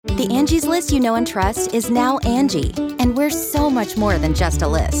The Angie's List you know and trust is now Angie, and we're so much more than just a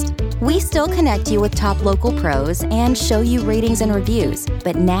list. We still connect you with top local pros and show you ratings and reviews,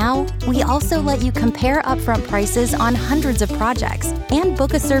 but now we also let you compare upfront prices on hundreds of projects and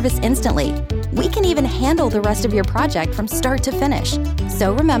book a service instantly. We can even handle the rest of your project from start to finish.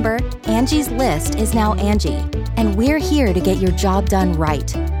 So remember, Angie's List is now Angie, and we're here to get your job done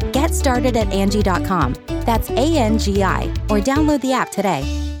right. Get started at Angie.com. That's ANGI, or download the app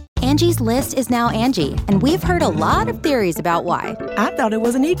today. Angie's List is now Angie, and we've heard a lot of theories about why. I thought it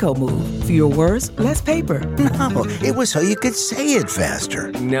was an eco move. Fewer words, less paper. No, it was so you could say it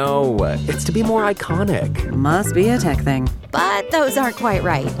faster. No, it's to be more iconic. Must be a tech thing. But those aren't quite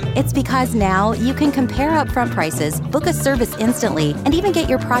right. It's because now you can compare upfront prices, book a service instantly, and even get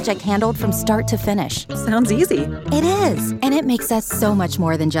your project handled from start to finish. Sounds easy. It is, and it makes us so much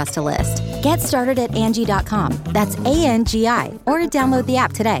more than just a list. Get started at Angie.com. That's ANGI, or download the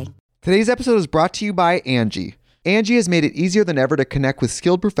app today. Today's episode is brought to you by Angie. Angie has made it easier than ever to connect with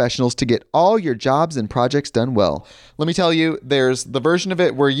skilled professionals to get all your jobs and projects done well. Let me tell you, there's the version of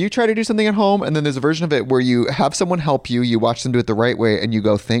it where you try to do something at home, and then there's a version of it where you have someone help you, you watch them do it the right way, and you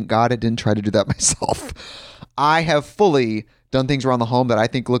go, thank God I didn't try to do that myself. I have fully done things around the home that I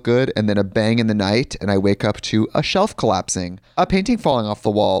think look good, and then a bang in the night, and I wake up to a shelf collapsing, a painting falling off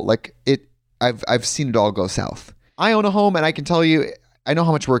the wall. I've seen it all go south. I own a home, and I can tell you, I know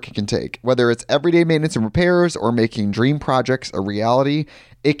how much work it can take. Whether it's everyday maintenance and repairs or making dream projects a reality,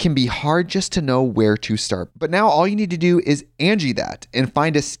 it can be hard just to know where to start. But now all you need to do is Angie that and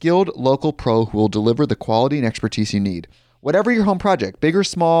find a skilled local pro who will deliver the quality and expertise you need. Whatever your home project, big or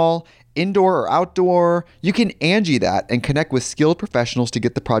small, indoor or outdoor, you can Angie that and connect with skilled professionals to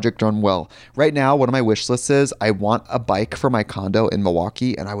get the project done well. Right now, one of my wish lists is I want a bike for my condo in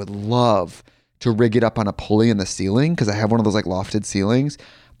Milwaukee, and I would love to rig it up on a pulley in the ceiling because I have one of those like lofted ceilings,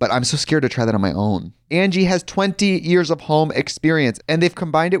 but I'm so scared to try that on my own. Angie has 20 years of home experience, and they've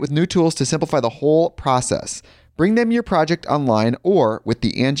combined it with new tools to simplify the whole process. Bring them your project online or with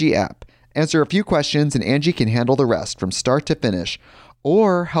the Angie app. Answer a few questions and Angie can handle the rest from start to finish,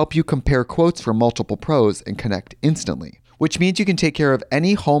 or help you compare quotes from multiple pros and connect instantly, which means you can take care of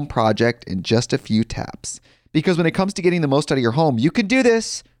any home project in just a few taps. Because when it comes to getting the most out of your home, you can do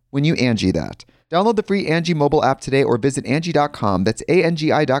this when you Angie that. Download the free Angie mobile app today or visit Angie.com. That's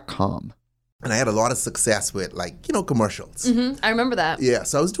ANGI.com. And I had a lot of success with, commercials. Mm-hmm. I remember that. Yeah,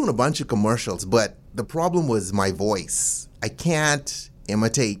 so I was doing a bunch of commercials, but the problem was my voice. I can't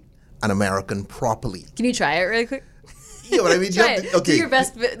imitate an American properly. Can you try it really quick? Yeah, but I mean, try it. Okay.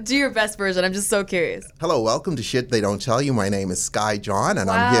 Do your best version. I'm just so curious. Hello, welcome to Shit They Don't Tell You. My name is Sky John, and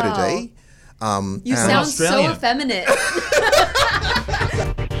I'm here today. You sound so effeminate.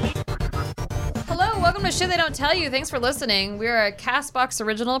 Welcome to Shit They Don't Tell You. Thanks for listening. We are a CastBox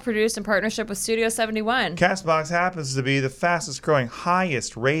original produced in partnership with Studio 71. CastBox happens to be the fastest growing,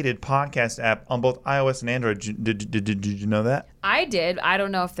 highest rated podcast app on both iOS and Android. Did you know that? I did. I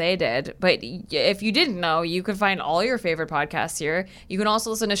don't know if they did. But if you didn't know, you can find all your favorite podcasts here. You can also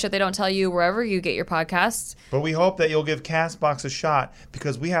listen to Shit They Don't Tell You wherever you get your podcasts. But we hope that you'll give CastBox a shot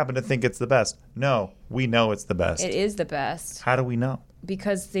because we happen to think it's the best. No, we know it's the best. It is the best. How do we know?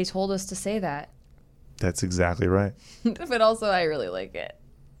 Because they told us to say that. That's exactly right. But also, I really like it.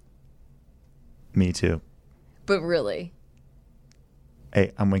 Me too. But really.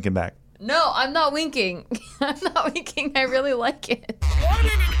 Hey, I'm winking back. No, I'm not winking. I'm not winking. I really like it. Why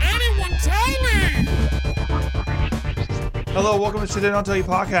didn't anyone tell me? Hello, welcome to Shit They Don't Tell You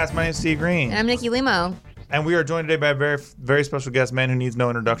podcast. My name is Steve Green. And I'm Nikki Limo. And we are joined today by a very, very special guest, man who needs no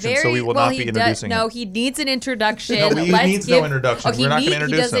introduction, so we will not be introducing him. No, he needs an introduction. No, he needs no introduction. We're not going to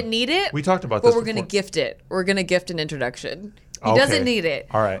introduce him. He doesn't need it. We talked about this before. But we're going to gift it. We're going to gift an introduction. He Okay. doesn't need it.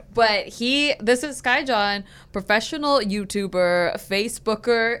 All right. But this is Sky John, professional YouTuber,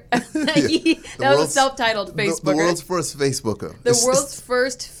 Facebooker. That was a self-titled Facebooker. The world's first Facebooker. The world's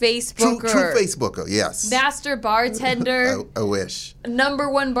first Facebooker. True Facebooker, yes. Master bartender. I wish.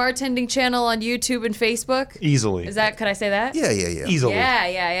 #1 bartending channel on YouTube and Facebook. Easily. Could I say that? Yeah. Easily.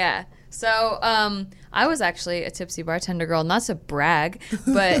 Yeah. So, I was actually a tipsy bartender girl, not to brag,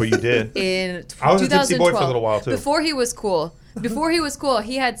 but you did. In I was 2012, a tipsy boy for a little while too. Before he was cool,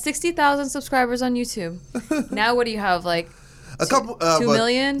 he had 60,000 subscribers on YouTube. Now, what do you have? Like a couple, 2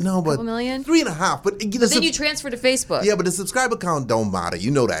 million? No, but couple million? 3.5. But then you transfer to Facebook. Yeah, but the subscriber count don't matter.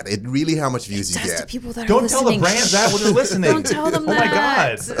 You know that. It really how much views you get. To people that don't are tell the brands that when they're listening. Don't tell them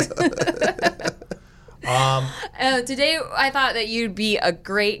that. Oh my God. Today, I thought that you'd be a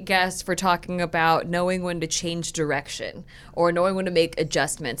great guest for talking about knowing when to change direction or knowing when to make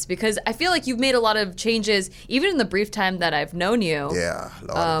adjustments, because I feel like you've made a lot of changes, even in the brief time that I've known you. Yeah,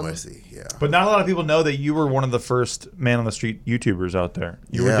 Lord have mercy. Yeah. But not a lot of people know that you were one of the first man on the street YouTubers out there.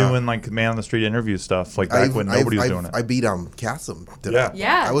 You were doing like man on the street interview stuff, like back when nobody was doing it. I beat Cassim.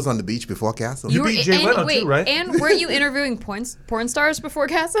 Yeah. I was on the beach before Cassim. You beat Jay Leno too, right? And weren't you interviewing porn stars before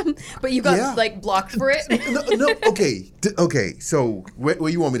Cassim? But you got like blocked for it. Okay. So where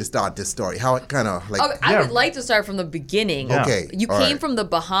you want me to start this story? How it kind of like? I would like to start from the beginning. Yeah. Okay. You all came right. from the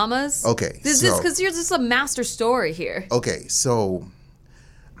Bahamas. Okay, This is because this is a master story here. Okay, so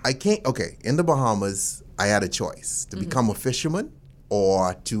I can't. Okay, in the Bahamas, I had a choice to become a fisherman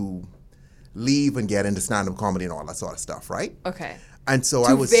or to leave and get into stand-up comedy and all that sort of stuff, right? Okay. And so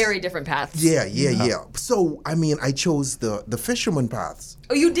Two I was very different paths. Yeah. So I mean, I chose the fisherman paths.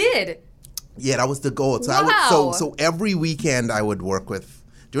 Oh, you did? Yeah, that was the goal. So Wow. so every weekend I would work with.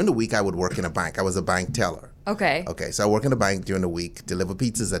 During the week, I would work in a bank. I was a bank teller. Okay. Okay, so I work in a bank during the week, deliver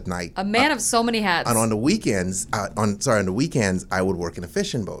pizzas at night. A man of so many hats. And on the weekends, on the weekends, I would work in a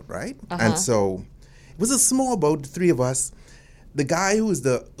fishing boat, right? And so it was a small boat, the three of us. The guy who was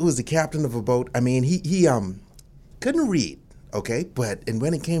the captain of a boat, I mean, he couldn't read, okay? And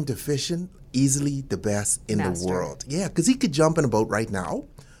when it came to fishing, easily the best in Master. the world. Yeah, because he could jump in a boat right now,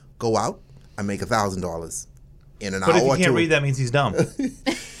 go out, and make $1,000 in an hour or But if two. you can't read, that means he's dumb.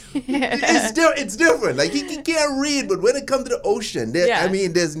 It's different. Like he can't read, but when it comes to the ocean, Yeah. I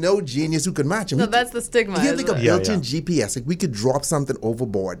mean, there's no genius who can match him. No, He that's the stigma, He had like a isn't it? built-in GPS. Like we could drop something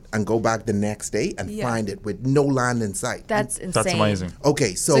overboard and go back the next day and find it with no land in sight. That's insane. That's amazing.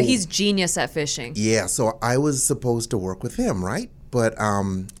 Okay, so he's genius at fishing. yeah. So I was supposed to work with him, right? But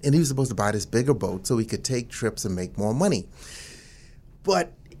and he was supposed to buy this bigger boat so he could take trips and make more money.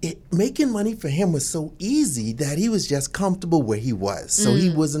 But making money for him was so easy that he was just comfortable where he was. So he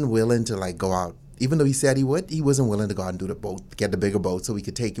wasn't willing to like go out. Even though he said he would, he wasn't willing to go out and do the boat, get the bigger boat so we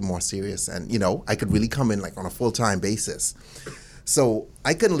could take it more serious. And, I could really come in like on a full-time basis. So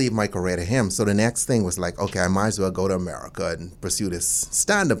I couldn't leave my career to him. So the next thing was like, okay, I might as well go to America and pursue this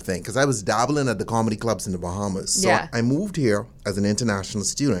stand-up thing. Because I was dabbling at the comedy clubs in the Bahamas. So Yeah. I moved here as an international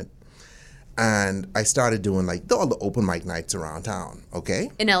student. And I started doing like all the open mic nights around town, okay?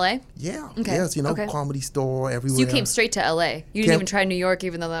 In LA? Yeah. Okay, Yes, okay. Comedy store everywhere. So you came straight to LA. You didn't Came- even try New York,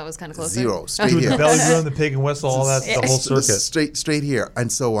 even though that was kind of closer? Zero. Straight Doing here. the belly run, the pig and whistle, all that, the whole circuit. Straight here. And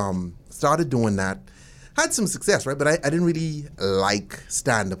so started doing that. Had some success, right? But I didn't really like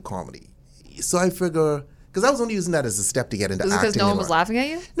stand-up comedy. So I figure, because I was only using that as a step to get into Was it acting. because no one and was all. laughing at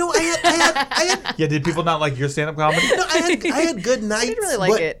you? No, I had Yeah, did people not like your stand-up comedy? no, I had good nights. really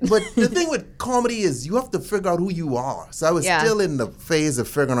like it. But the thing with comedy is you have to figure out who you are. So I was Yeah. still in the phase of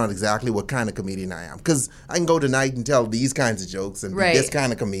figuring out exactly what kind of comedian I am. Because I can go tonight and tell these kinds of jokes and Right. be this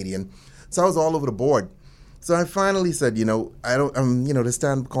kind of comedian. So I was all over the board. So I finally said, I don't, the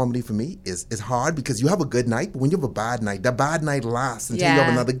stand-up comedy for me is hard because you have a good night, but when you have a bad night, that bad night lasts until you have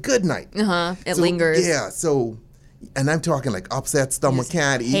Yeah. another good night. It So, lingers. Yeah, so, and I'm talking like upset stomach, just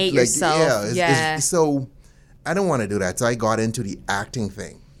can't eat. hate like, yourself. Yeah. So I don't want to do that. So I got into the acting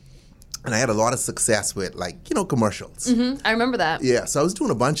thing. And I had a lot of success with commercials. I remember that. Yeah, so I was doing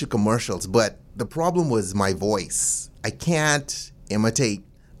a bunch of commercials, but the problem was my voice. I can't imitate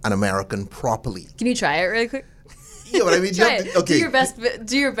an American properly. Can you try it really quick? Yeah, but I mean, you Try have it. to, okay.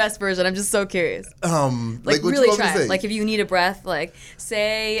 Do your best version. I'm just so curious. Like what really you want me try to it. say? Like if you need a breath, like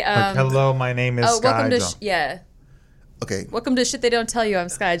say Like, hello, my name is Sky welcome to John. Okay. welcome to Shit They Don't Tell You. I'm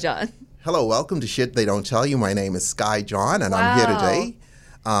Sky John. Hello, welcome to Shit They Don't Tell You. My name is Sky John, and I'm here Wow. today.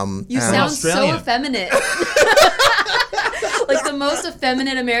 You and- sound so Australian. effeminate. Like the most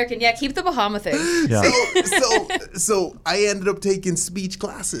effeminate American. Yeah, keep the Bahama thing. Yeah. So I ended up taking speech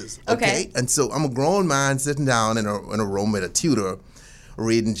classes. Okay. And so I'm a grown man sitting down in a room with a tutor,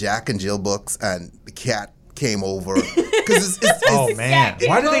 reading Jack and Jill books, and the cat came over because it's Oh man,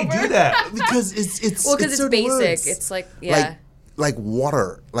 why do they do that? because it's Well, because it's certain basic. words. It's like yeah, like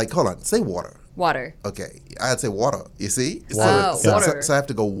water. Like hold on, say water. water. Okay, I'd say water. You see? Water. So, Water. so I have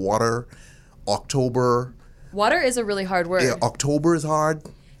to go water. October. Water is a really hard word. Yeah, October is hard.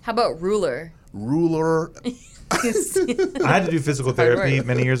 How about ruler? Ruler. I had to do physical hard therapy word.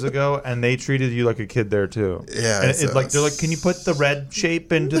 many years ago, and they treated you like a kid there too. Yeah, and so- they're like, can you put the red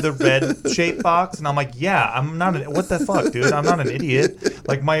shape into the red shape box? And I'm like, yeah, I'm not. What the fuck, dude? I'm not an idiot.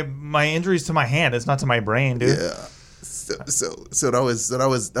 Like my injury's to my hand, it's not to my brain, dude. Yeah. So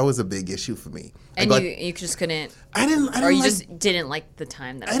that was a big issue for me. And you just couldn't, I didn't or you like, just didn't like the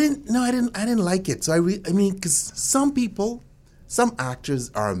time that. I didn't like it. So I mean, because some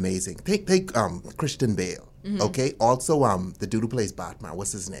actors are amazing. Take Christian Bale. Okay. Also, the dude who plays Batman,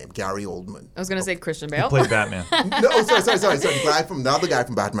 what's his name? Gary Oldman. I was gonna say Christian Bale. Played Batman. No, sorry. The other guy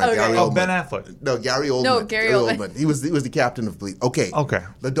from Batman, Okay. Gary Oh, Oldman. Ben Affleck. No, Gary Oldman. No, Gary Oldman. He was the captain of police. Okay. Okay.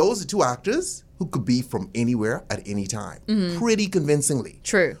 Now, those are two actors who could be from anywhere at any time, pretty convincingly.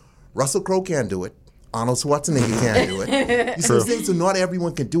 True. Russell Crowe can't do it. Arnold Schwarzenegger can't do it. You see what I'm saying? So not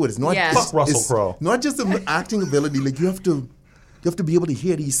everyone can do it. It's not Yeah. just Fuck Russell it's Crowe. Not just an acting ability. Like you have to be able to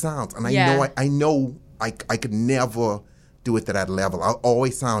hear these sounds. And I know I could never do it to that level. I'll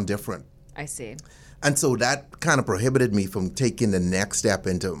always sound different. I see. And so that kind of prohibited me from taking the next step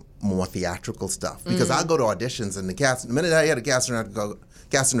into more theatrical stuff. Because I go to auditions and the minute I had a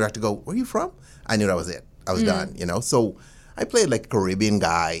casting director go, "Where are you from?" I knew that was it. I was done, you know. So I played like a Caribbean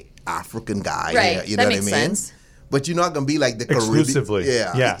guy, African guy. Right. You know That what I makes mean? sense. But you're not going to be like the Caribbean. Exclusively.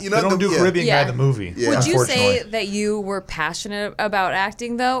 Yeah. They don't do Caribbean Yeah. Guy the movie. Yeah. Would you say unfortunately. that you were passionate about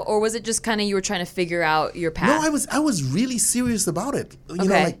acting though, or was it just kind of you were trying to figure out your path? No, I was really serious about it. You know,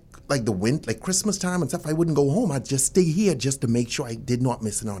 Okay. like like Christmas time and stuff, I wouldn't go home. I'd just stay here just to make sure I did not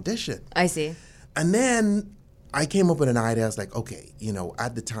miss an audition. I see. And then I came up with an idea. I was like, okay, you know,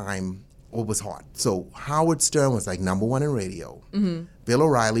 at the time, what was hot? So Howard Stern was like #1 in radio. Bill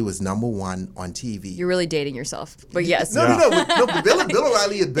O'Reilly was #1 on TV. You're really dating yourself, but yes. No, but Bill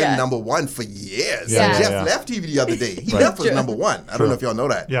O'Reilly had been Yeah. #1 for years. Yeah. Jeff Yeah. left TV the other day. He Right. left was #1. I don't know if y'all know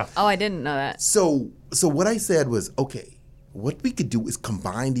that. Yeah. Oh, I didn't know that. So what I said was, okay, what we could do is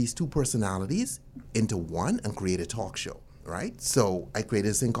combine these two personalities into one and create a talk show, right? So I created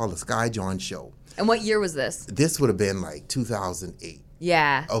this thing called the Sky John Show. And what year was this? This would have been like 2008.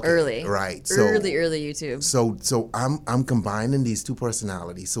 Yeah, Okay, early. right, so- early YouTube. So I'm combining these two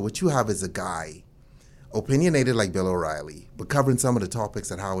personalities. So what you have is a guy, opinionated like Bill O'Reilly, but covering some of the topics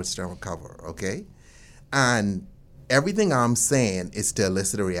that Howard Stern would cover, okay? And everything I'm saying is to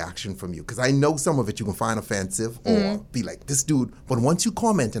elicit a reaction from you. Because I know some of it you can find offensive or be like, this dude, but once you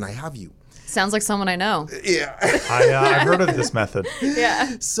comment and I have you. Sounds like someone I know. Yeah. I've heard of this method.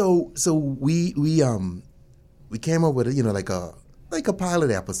 Yeah. So we came up with a, you know, like a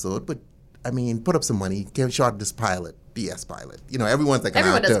pilot episode, but I mean, put up some money, shot this pilot, BS pilot. You know, everyone's like an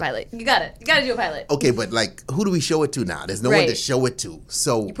Everyone does actor. a pilot. You got it. You got to do a pilot. Okay, but like, who do we show it to now? There's no one to Right. show it to.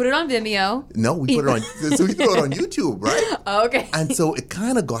 So Put it on Vimeo. no, we put it on. So we throw it on YouTube, right? Oh, okay. And so it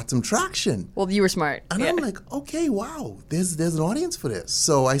kind of got some traction. Well, you were smart. And Yeah. I'm like, okay, wow, there's an audience for this.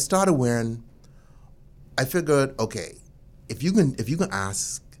 So I started wearing. I figured, okay, if you can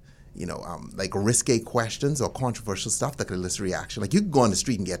ask, you know, like risque questions or controversial stuff that could elicit reaction, like you can go on the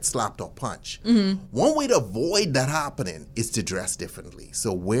street and get slapped or punched. One way to avoid that happening is to dress differently.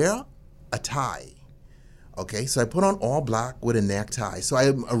 So wear a tie. Okay, so I put on all black with a necktie. So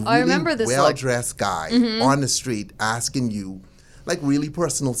I'm a I remember really this look. well-dressed guy on the street asking you like really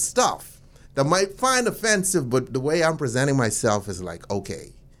personal stuff that might find offensive, but the way I'm presenting myself is like,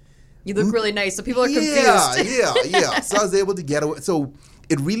 okay. You look really nice, so people are confused. Yeah. So I was able to get away. So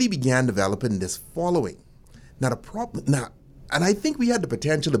it really began developing this following. Now, and I think we had the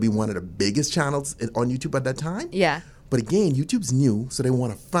potential to be one of the biggest channels on YouTube at that time. Yeah. But again, YouTube's new, so they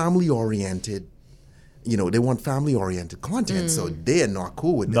want a family-oriented, you know, they want family-oriented content. So they're not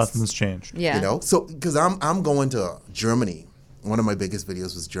cool with this. Nothing's changed. Yeah. You know, so because I'm going to Germany. One of my biggest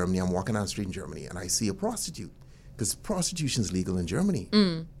videos was Germany. I'm walking down the street in Germany and I see a prostitute because prostitution's legal in Germany.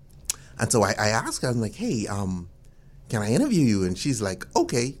 And so I asked her, I'm like, hey, can I interview you? And she's like,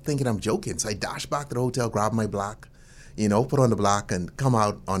 okay, thinking I'm joking. So I dash back to the hotel, grab my black, you know, put on the black and come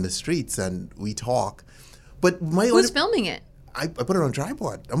out on the streets and we talk. But Who's filming it? I put it on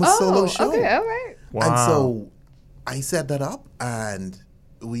tripod. I'm a solo show. Okay, all right. Wow. And so I set that up and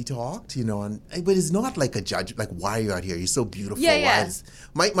we talked, you know, but it's not like a judge, like, why are you out here? You're so beautiful. Yeah, yeah.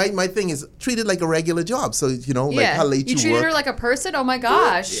 My thing is treat it like a regular job. So, you know, like how late you treated work. her like a person? Oh my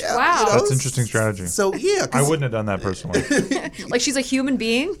gosh. Yeah, Wow. you know, That's interesting strategy. So, yeah. I wouldn't have done that personally. Like she's a human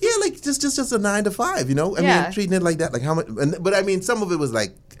being? Yeah, like just a 9 to 5, you know? I Yeah. mean, treating it like that. Like how much, but I mean, some of it was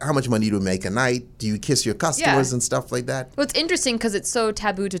like, how much money do you make a night? Do you kiss your customers Yeah. and stuff like that? Well, it's interesting because it's so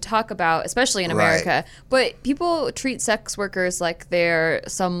taboo to talk about, especially in Right. America. But people treat sex workers like they're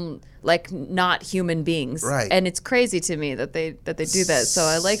some like not human beings, Right. And it's crazy to me that they do that. So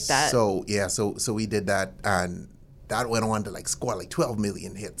I like that. So yeah, so we did that, and that went on to like score like 12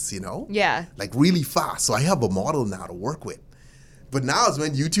 million hits, you know? Yeah. Like really fast. So I have a model now to work with. But now is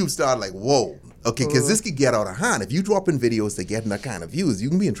when YouTube started like, whoa, okay, because this could get out of hand. If you drop in videos that get that kind of views, you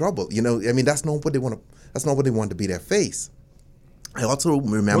can be in trouble. You know, I mean, that's not what they want to. That's not what they want to be their face. I also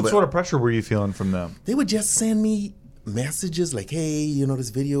remember What sort of pressure were you feeling from them? they would just send me messages like, hey, you know, this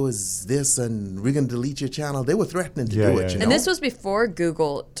video is this, and we're gonna delete your channel. They were threatening to do it. Yeah, You yeah. know? And this was before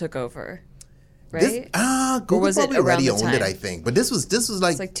Google took over. right? Google was it probably around already the owned it, time? I think. But this was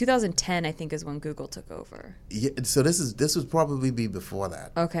like, It's like 2010, I think, is when Google took over. yeah, so this would probably be before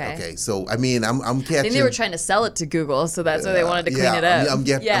that. Okay. Okay. So I mean, I'm catching. I think they were trying to sell it to Google, so that's why they wanted to clean it up. I'm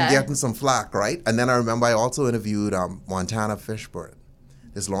getting some flack, right? And then I remember I also interviewed Montana Fishburne,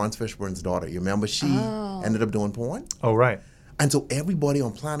 this Lawrence Fishburne's daughter. You remember she ended up doing porn? Oh, right. And so everybody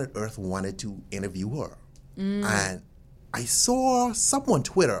on planet Earth wanted to interview her. And I saw something on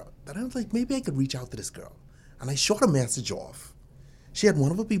Twitter that I was like, maybe I could reach out to this girl. And I shot a message off. She had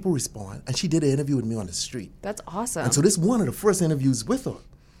one of her people respond, and she did an interview with me on the street. That's awesome. And so this is one of the first interviews with her.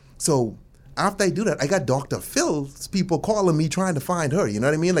 So after I do that, I got Dr. Phil's people calling me trying to find her. You know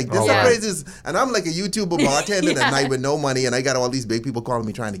what I mean? Like, this is crazy. And I'm like a YouTuber bartending at night with no money, and I got all these big people calling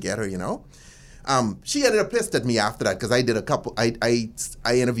me trying to get her, you know? She ended up pissed at me after that because I did a couple. I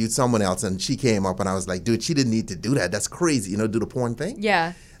interviewed someone else, and she came up, and I was like, dude, she didn't need to do that. That's crazy, you know, do the porn thing.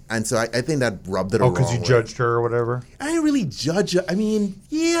 Yeah. And so I think that rubbed it Oh, wrong because you way. judged her or whatever? I didn't really judge her. I mean,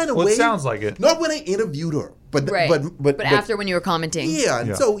 yeah, in a Well, way. it sounds like it. Not when I interviewed her, but Right. but after when you were commenting. Yeah,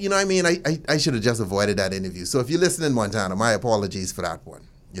 and so, you know, I mean, I should have just avoided that interview. So if you're listening, Montana, my apologies for that one,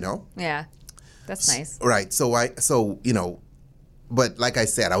 you know? Yeah. That's nice. Right. So, you know, but like I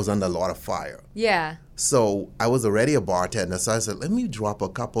said, I was under a lot of fire. Yeah. So I was already a bartender. So I said, let me drop a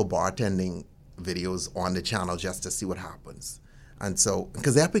couple bartending videos on the channel just to see what happens. And so,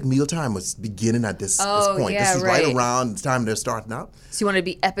 because Epic Mealtime was beginning at this point. Yeah, this is right around the time they're starting up. So you want to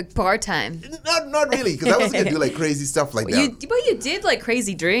be epic bar time? Not really, because I wasn't going to do like crazy stuff like that. You did like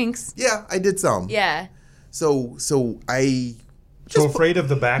crazy drinks. Yeah, I did some. Yeah. So I... So afraid of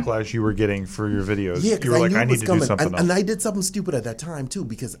the backlash you were getting for your videos. Yeah, you were like, I need to do something else. And I did something stupid at that time, too,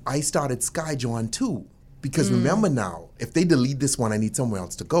 because I started SkyJohn, too. Because remember now, if they delete this one, I need somewhere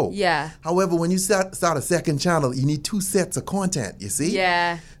else to go. Yeah. However, when you start a second channel, you need 2 sets of content, you see?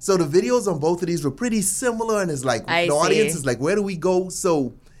 Yeah. So the videos on both of these were pretty similar, and it's like, the audience is like, where do we go?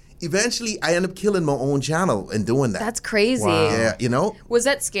 So eventually, I end up killing my own channel and doing that. That's crazy. Wow. Yeah, you know? Was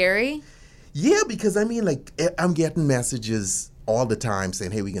that scary? Yeah, because I mean, like, I'm getting messages all the time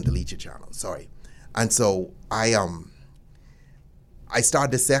saying, hey, we can delete your channel. Sorry. And so I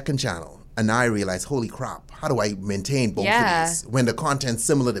started the second channel. And now I realized, holy crap, how do I maintain both of these when the content's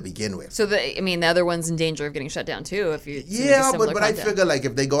similar to begin with? So the other one's in danger of getting shut down too if you but I figure like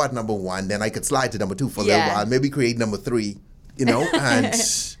if they go at number 1, then I could slide to number 2 for a little while, maybe create number 3, you know,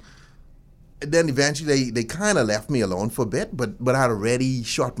 and then eventually they kind of left me alone for a bit, but I'd already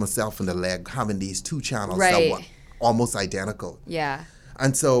shot myself in the leg having these 2 channels somewhat almost identical. Yeah.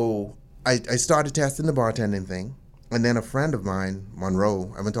 And so I started testing the bartending thing. And then a friend of mine, Monroe,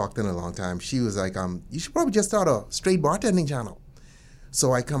 I haven't talked to her in a long time, she was like, you should probably just start a straight bartending channel.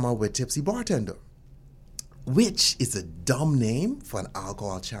 So I come out with Tipsy Bartender, which is a dumb name for an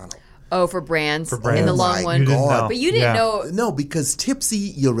alcohol channel. Oh, for brands. For brands. In the Oh long my one. God. But you didn't know. No, because tipsy,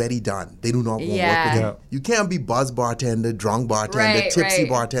 you're already done. They do not want to work Yeah. with you. Yeah. You can't be buzz bartender, drunk bartender, Right, tipsy right.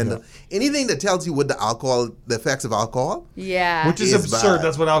 bartender. Anything that tells you what the effects of alcohol. Yeah. Which is It's absurd. bad.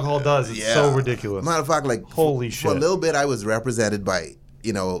 That's what alcohol does. It's so ridiculous. Matter of fact, like Holy for a shit. little bit, I was represented by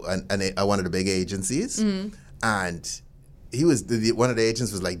one of the big agencies, Mm-hmm. and he was one of the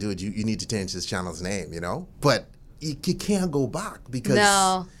agents was like, "Dude, you need to change this channel's name," you know. But you can't go back because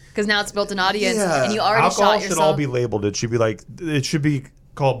No. Because now it's built an audience Yeah. and you already Alcohol shot should yourself. all be labeled. It should be like, it should be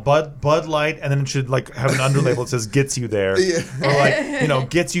called Bud Light, and then it should like have an underlabel that says "gets you there," or like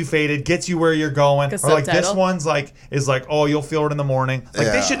gets you faded, gets you where you're going, Like a or like this subtitle. one's like is like, oh, you'll feel it in the morning. Like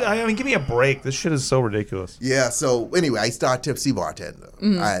they Yeah. should. I mean, give me a break. This shit is so ridiculous. Yeah. So anyway, I started Tipsy Bartender,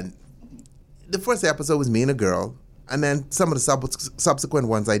 and the first episode was me and a girl, and then some of the subsequent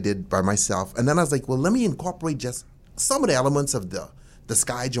ones I did by myself, and then I was like, well, let me incorporate just some of the elements of the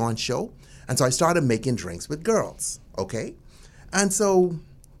SkyJohn show, and so I started making drinks with girls. Okay, and so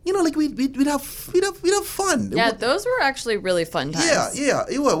like we'd have fun. Yeah, those were actually really fun times. Yeah.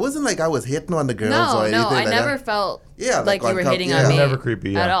 It wasn't like I was hitting on the girls or anything. No, I like never that. felt Yeah, like like you on were top- hitting yeah. on me. Never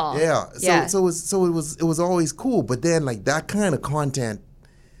creepy, at yeah. all. Yeah. So it was always cool, but then like that kind of content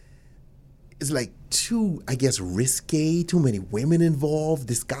is like too, I guess, risque, too many women involved.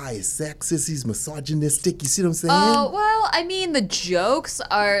 This guy is sexist, he's misogynistic. You see what I'm saying? Oh, well, I mean, the jokes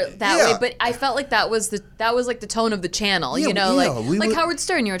are that Yeah. way, but I felt like that was like the tone of the channel, Yeah, we like were- Howard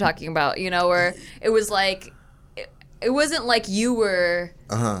Stern you were talking about, where it was like it wasn't like you were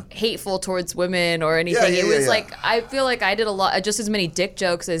hateful towards women or anything. Yeah, it was yeah. like I feel like I did just as many dick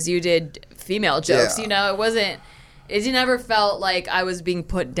jokes as you did female jokes. Yeah. It wasn't. It never felt like I was being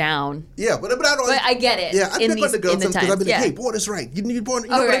put down. Yeah, but I don't. But I get it. Yeah, I in pick on the girls because I'd be like, yeah. hey, boy, that's right. You need born.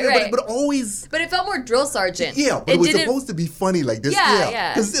 Oh, right. But always. But it felt more drill sergeant. Yeah, but it was didn't- supposed to be funny like this.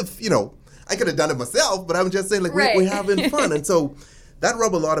 Yeah. Because if I could have done it myself, but I'm just saying, like, Right. we're having fun. And so that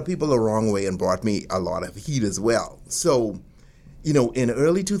rubbed a lot of people the wrong way and brought me a lot of heat as well. So, you know, in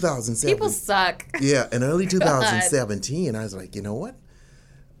early 2007. People suck. Yeah, in early 2017, I was like, you know what?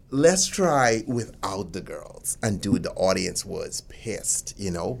 Let's try without the girls and do it. The audience was pissed, you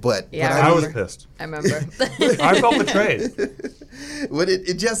know, but Yeah. but I was pissed. I remember. I felt betrayed. But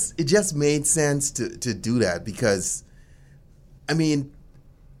it just made sense to do that because, I mean,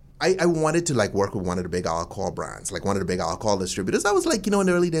 I wanted to like work with one of the big alcohol brands, like one of the big alcohol distributors. I was like, you know, in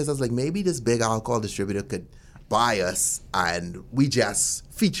the early days, I was like, maybe this big alcohol distributor could buy us and we just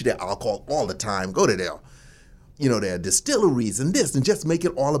feature their alcohol all the time, go to their, you know, their distilleries and this, and just make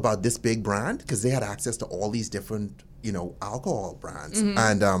it all about this big brand because they had access to all these different, you know, alcohol brands.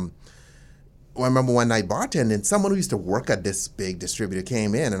 And I remember one night bartending, someone who used to work at this big distributor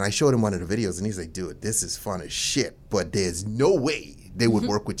came in and I showed him one of the videos and he's like, dude, this is fun as shit, but there's no way they would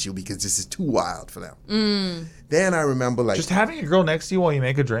work with you because this is too wild for them. Then I remember like... Just having a girl next to you while you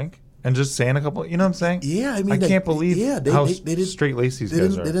make a drink and just saying a couple, you know what I'm saying? Yeah, I mean... I like, can't believe how straight-laced these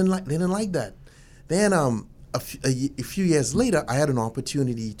guys are. They didn't like that. Then a few years later, I had an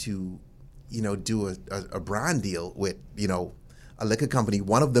opportunity to, you know, do a brand deal with, you know, a liquor company,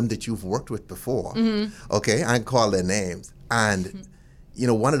 one of them that you've worked with before. Okay, I can call their names. And, you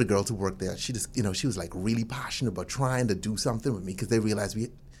know, one of the girls who worked there, she just, you know, she was like really passionate about trying to do something with me because they realized we,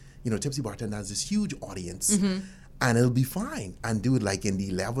 you know, Tipsy Bartender has this huge audience and it'll be fine. And do it like in the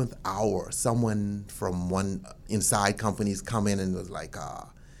 11th hour, someone from one inside companies come in and was like,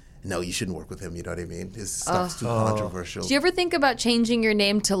 no, you shouldn't work with him, you know what I mean? His stuff's too controversial. Do you ever think about changing your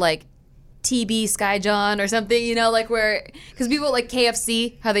name to like TB Sky John or something, you know, like where, because people like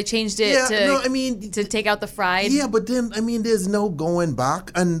KFC, how they changed it to take out the fried. Yeah, but then, I mean, there's no going back.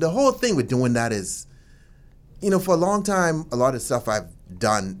 And the whole thing with doing that is, you know, for a long time, a lot of stuff I've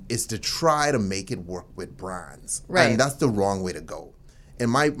done is to try to make it work with brands. Right. And that's the wrong way to go. And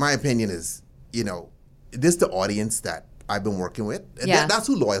my opinion is, you know, this the audience that I've been working with. Yeah. That's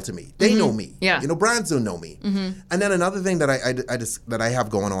who loyal to me. They know me. Yeah. You know, brands don't know me. And then another thing that I have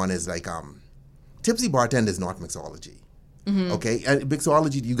going on is like, Tipsy Bartender is not mixology. Okay? And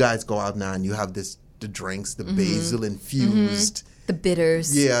mixology, you guys go out now and you have the drinks, the basil infused. The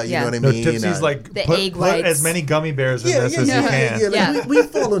bitters. Yeah, you know what I No, mean? Tipsy's like, The put egg whites. as many gummy bears in this as you can. Yeah, like, we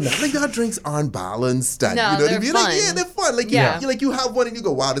follow that. Like, our drinks aren't balanced. And, No, you know what I they're mean? fun. Like, yeah, they're fun. Like, Yeah. you have one and you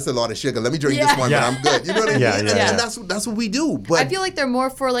go, wow, this is a lot of sugar. Let me drink Yeah. this one, Yeah. but I'm good. You know what I mean? Yeah, And, yeah. and that's what we do. But I feel like they're more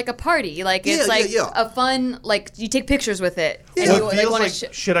for like a party. Like it's Yeah, like yeah. a fun, like you take pictures with it. Yeah. And Well, you it feels wanna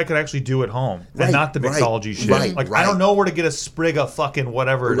like shit I could actually do at home, Right, and not the right, mixology shit. right, like right. I don't know where to get a sprig of fucking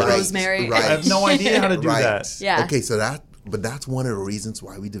whatever it is. Right, Rosemary. right. I have no idea how to do right. that. Yeah. Okay, so that's one of the reasons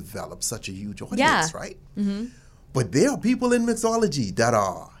why we develop such a huge audience, Yeah. right? But there are people in mixology that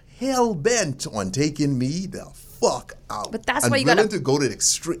are hell bent on taking me the fuck out. But that's and why you willing gotta- to go to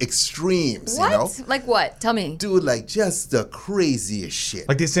extremes. What? You know? Like what? Tell me. Dude, like just the craziest shit.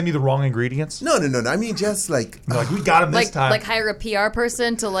 Like they send you the wrong ingredients. No. I mean, just like They're like we got him this Like time. like hire a PR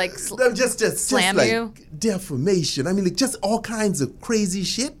person to like. just Slam like you? defamation. I mean, like just all kinds of crazy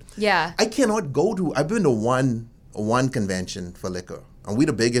shit. Yeah. I cannot go to. I've been to one convention for liquor, and we're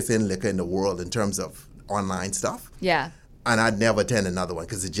the biggest in liquor in the world in terms of online stuff. Yeah. And I'd never attend another one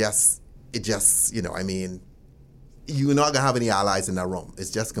because it just, you know, I mean, you're not gonna have any allies in that room.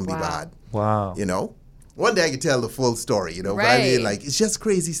 It's just gonna be Wow. bad. Wow. You know, one day I could tell the full story. You know, but I Right. mean, like it's just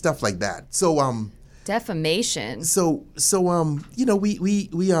crazy stuff like that. So Defamation. So you know,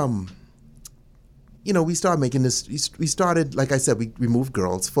 we started making this. We started, like I said, we removed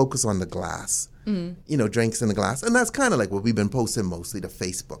girls, focus on the glass. You know, drinks in the glass, and that's kind of like what we've been posting mostly to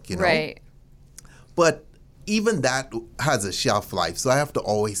Facebook. You know, Right. But even that has a shelf life, so I have to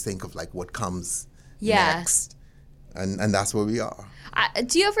always think of like what comes next, and that's where we are.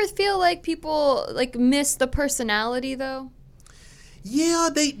 Do you ever feel like people like miss the personality though? Yeah,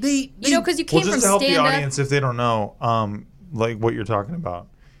 they You know, because you came Well, just from to help the stand up. audience if they don't know, like what you're talking about,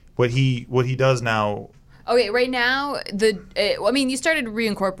 what he does now. Okay, right now I mean, you started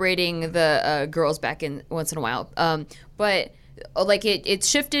reincorporating the girls back in once in a while, but like it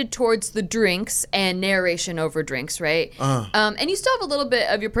shifted towards the drinks and narration over drinks, right? And you still have a little bit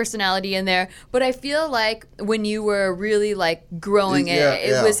of your personality in there, but I feel like when you were really like growing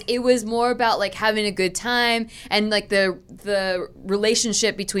it was more about like having a good time and like the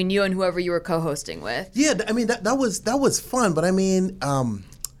relationship between you and whoever you were co-hosting with. Yeah, I mean that was fun, but I mean,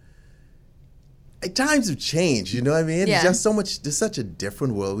 times have changed. You know what I mean? Yeah. It's just so much. There's such a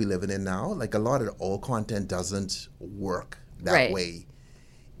different world we living in now. Like a lot of the old content doesn't work that Right. way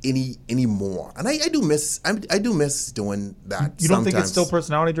anymore. And I do miss doing that. You don't think it's sometimes. still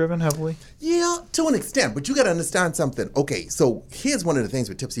personality driven heavily? Yeah, to an extent, but you got to understand something. Okay, so here's one of the things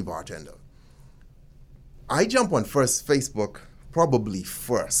with Tipsy Bartender. I jump on Facebook probably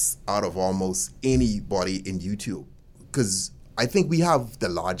first out of almost anybody in YouTube, because I think we have the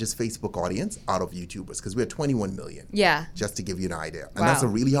largest Facebook audience out of YouTubers, because we're 21 million. Yeah. Just to give you an idea. And Wow. that's a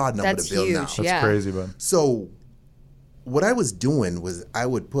really hard number That's to build huge, now. That's yeah. crazy, bud. So what I was doing was I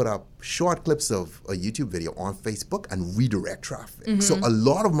would put up short clips of a YouTube video on Facebook and redirect traffic. Mm-hmm. So a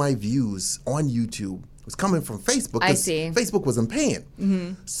lot of my views on YouTube was coming from Facebook. I 'cause see. Facebook wasn't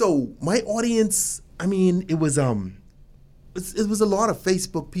paying. So my audience, I mean, it was a lot of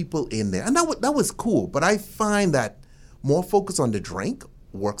Facebook people in there, and that was cool. But I find that more focus on the drink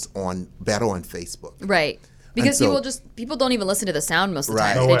works better on Facebook. Right. Because so- people don't even listen to the sound most of the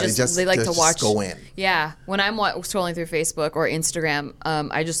Right. time. No They way. Just they like to watch. go in. Yeah. When I'm scrolling through Facebook or Instagram,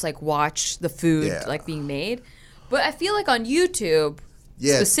 I just like watch the food Yeah. like being made. But I feel like on YouTube,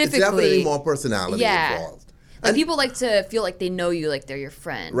 Yeah, specifically, it's definitely more personality involved. Like people like to feel like they know you, like they're your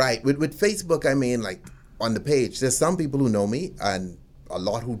friend. Right. With Facebook, I mean, like on the page, there's some people who know me and a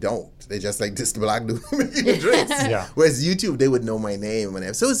lot who don't. They just like this black dude making the drinks. Yeah. Whereas YouTube, they would know my name and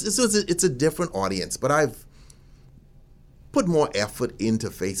everything. So it's a different audience. But I've put more effort into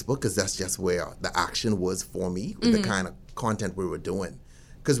Facebook because that's just where the action was for me with the kind of content we were doing.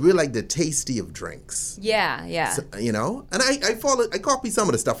 Because we're like the Tasty of drinks. Yeah, yeah. So, you know, and I copy some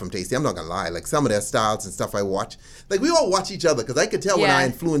of the stuff from Tasty. I'm not gonna lie, like some of their styles and stuff I watch. Like we all watch each other because I could tell when Yeah. I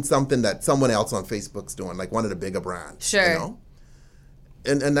influence something that someone else on Facebook's doing, like one of the bigger brands. Sure. You know,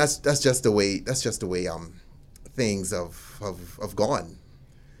 and that's just the way things have gone.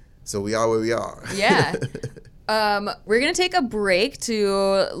 So we are where we are. Yeah. We're going to take a break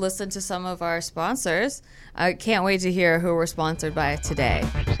to listen to some of our sponsors. I can't wait to hear who we're sponsored by today.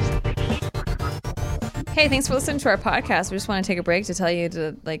 Hey, thanks for listening to our podcast. We just want to take a break to tell you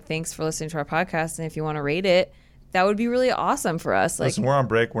thanks for listening to our podcast. And if you want to rate it, that would be really awesome for us. Like, Listen, we're on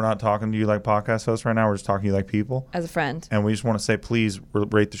break. We're not talking to you like podcast hosts right now. We're just talking to you like people. as a friend. And we just want to say, please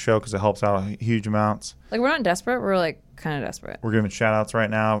rate the show because it helps out huge amounts. Like, we're not desperate. We're like kind of desperate. We're giving shout outs right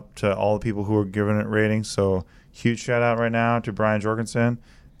now to all the people who are giving it ratings. So huge shout out right now to Brian Jorgensen.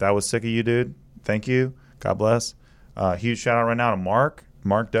 That was sick of you, dude. Thank you. God bless. Huge shout out right now to Mark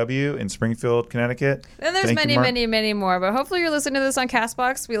W. in Springfield, Connecticut. And there's Thank you, Mark. many more. But hopefully you're listening to this on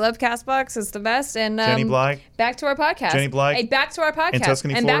CastBox. We love CastBox. It's the best. And Jenny Blythe. back to our podcast. Jenny Blythe. Hey, back to our podcast. In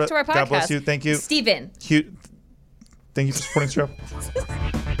Tuscany, and Florida. back to our podcast. God bless you. Thank you. Steven. Thank you for supporting the show.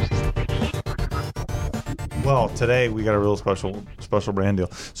 Well, today we got a real special brand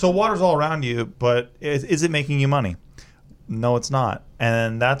deal. So water's all around you, but is it making you money? No, it's not.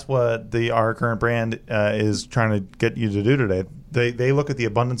 And that's what our current brand is trying to get you to do today. They look at the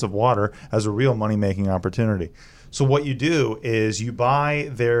abundance of water as a real money-making opportunity. So what you do is you buy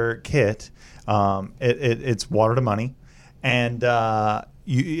their kit. It's Water to Money. And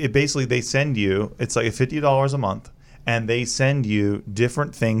basically they send you, it's like $50 a month. And they send you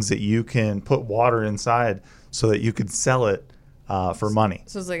different things that you can put water inside so that you could sell it for money.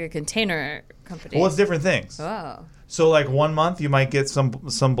 So it's like a container company. Well, it's different things. Oh. So like 1 month you might get some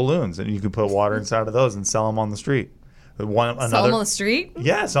balloons and you can put water inside of those and sell them on the street. Sell them on the street?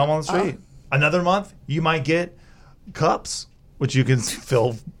 Yeah, sell them on the street. Another month you might get cups, which you can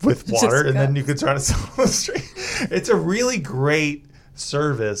fill with water and then you can try to sell on the street. It's a really great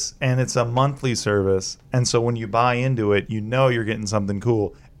service and it's a monthly service. And so when you buy into it, you know you're getting something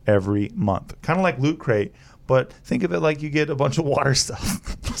cool every month. Kind of like Loot Crate, but think of it like you get a bunch of water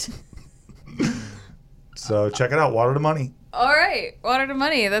stuff. So check it out, Water to Money. All right, Water to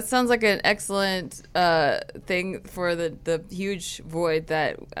Money. That sounds like an excellent thing for the huge void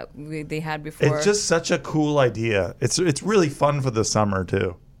that they had before. It's just such a cool idea. It's really fun for the summer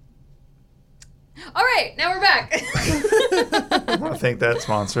too. All right, now we're back. I want to thank that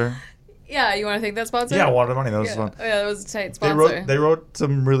sponsor. Yeah, you want to thank that sponsor? Yeah, Water to Money. That was fun. Oh, yeah, that was a tight sponsor. They wrote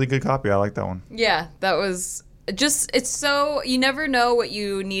some really good copy. I like that one. Yeah, that was just. It's so you never know what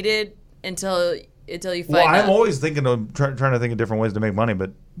you needed until you find Well, out. I'm always thinking of trying to think of different ways to make money,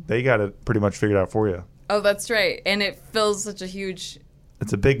 but they got it pretty much figured out for you. Oh, that's right, and it fills such a huge.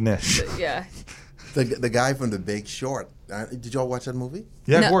 It's a big niche. Yeah. The guy from The Big Short. Did y'all watch that movie?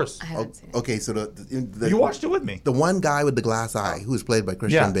 Yeah, No, of course. I haven't seen it. Okay, so the You watched it with me. The one guy with the glass eye who was played by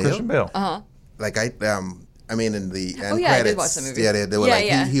Christian Bale. Christian Bale. Like I mean in the end Oh, yeah, I credits. did watch the movie. Yeah, they were Yeah, like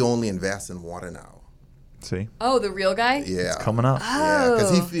yeah. he only invests in water now. See? Oh, the real guy? Yeah. It's coming up. Yeah,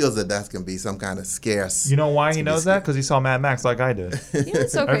 because he Oh. feels that that's going to be some kind of scarce. You know why he knows that? Because he saw Mad Max like I did. You know,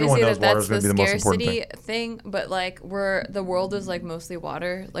 it's so Everyone crazy knows that water's that's gonna the be the most important scarcity thing, but like the world is like mostly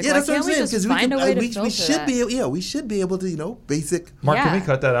water. Like, Yeah, why that's what I'm can't we saying. just Because find a way to we filter should that? be, we should be able to, basic. Mark, can Yeah. we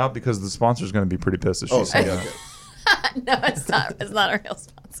cut that out? Because the sponsor's going to be pretty pissed if she Oh, sees okay. that. No, it's not. It's not a real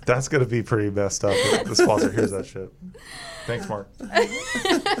sponsor. That's going to be pretty messed up if the sponsor hears that shit. Thanks, Mark.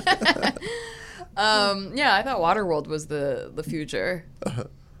 Yeah, I thought Waterworld was the future.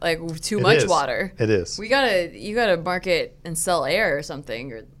 Like too It much is. water. It is. You gotta market and sell air or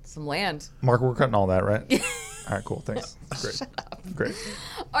something or some land. Mark, we're cutting all that, right? All right, cool. Thanks. Great. Great.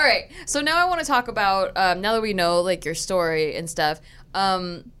 All right. So now I want to talk about now that we know like your story and stuff.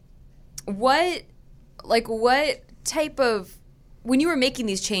 What type of when you were making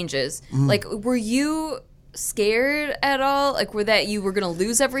these changes, like were you scared at all? Like were you were gonna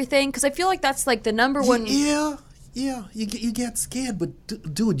lose everything? Because I feel like that's like the number one. Yeah, you get scared, but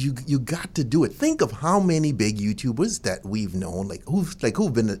dude, you got to do it. Think of how many big YouTubers that we've known, who's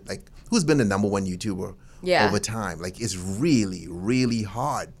been the number one YouTuber over time. Like it's really, really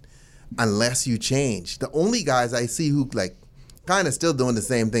hard unless you change. The only guys I see who like kind of still doing the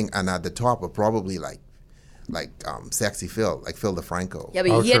same thing and at the top are probably like Sexy Phil, like Phil DeFranco. Yeah,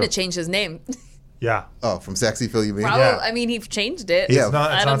 but Oh, he had true. to change his name. Yeah. Oh, from Sexy Phil, you mean? Probably. Yeah. I mean, he changed it. Yeah. It's not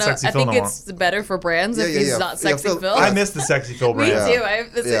I don't know. Sexy I Phil think no more. it's better for brands Yeah, if yeah, he's yeah. not Yeah, Sexy Phil- Phil. I miss the Sexy Phil Me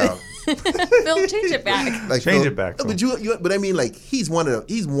brand. too. Yeah. Phil, change it back. Like Change Phil- it back, No, Phil. but I mean, like he's one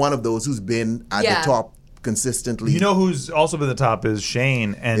of those who's been at Yeah. the top consistently. You know who's also been the top is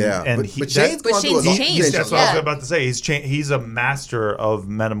Shane, and Yeah, and but Shane's gone through a Shane's lot. changed. that's what I Yeah. was about to say. He's a master of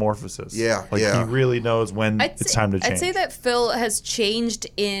metamorphosis. Yeah, like yeah. he really knows when it's time to change. I'd say that Phil has changed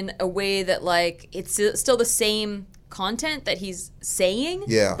in a way that like it's still the same content that he's saying,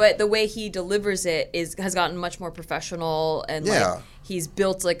 Yeah. but the way he delivers it has gotten much more professional and Yeah. like he's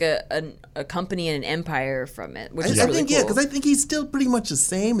built like a company and an empire from it, which is I really think cool. because I think he's still pretty much the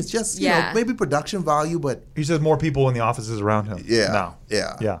same. It's just you Yeah. know maybe production value, but He says more people in the offices around him. Yeah, now.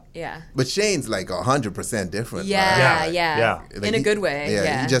 yeah. yeah. but Shane's like 100% different. yeah, right? yeah, Yeah. Like in a he- good way.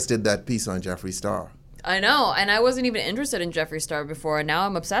 Yeah, he just did that piece on Jeffree Star. I know, and I wasn't even interested in Jeffree Star before, and now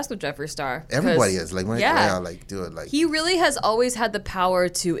I'm obsessed with Jeffree Star. 'cause- Everybody is like, yeah. like do it like He really has always had the power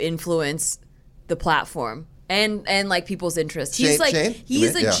to influence the platform and like people's interests. He's Shane?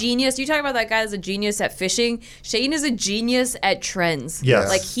 he's a Yeah. genius. You talk about that guy as a genius at fishing. Shane is a genius at trends. Yes.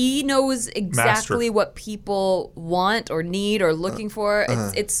 Like he knows exactly Master. what people want or need or looking for.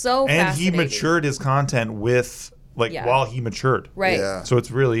 It's so And he fascinating. matured his content with Yeah. while he matured. Right. Yeah. So it's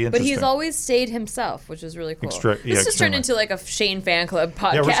really But interesting. he's always stayed himself, which is really cool. Yeah, this just turned extremely. into like a Shane fan club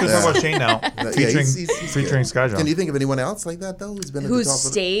podcast. Yeah, we're just gonna talk about Shane now, Yeah, featuring he's featuring good. Sky John. Can you think of anyone else like that though who's been at Who's the top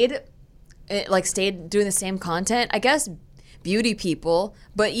of stayed doing the same content. I guess beauty people,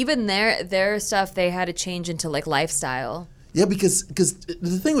 but even their stuff they had to change into like lifestyle. Yeah, because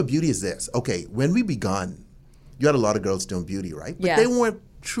the thing with beauty is this. Okay, when we begun, you had a lot of girls doing beauty, right? But Yeah. they weren't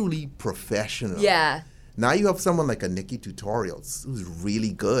truly professional. Yeah. Now you have someone like a Nikki Tutorials who's really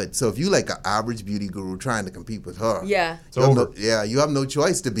good. So if you like an average beauty guru trying to compete with her, Yeah. you have no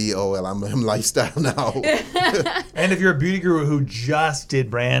choice to be. Oh well, I'm lifestyle now. And if you're a beauty guru who just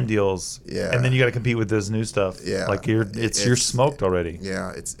did brand deals, Yeah. and then you got to compete with this new stuff, Yeah. like you're smoked already.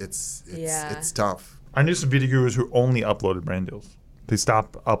 Yeah, it's Yeah. tough. I knew some beauty gurus who only uploaded brand deals. They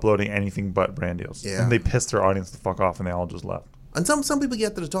stopped uploading anything but brand deals, Yeah. and they pissed their audience the fuck off, and they all just left. And some people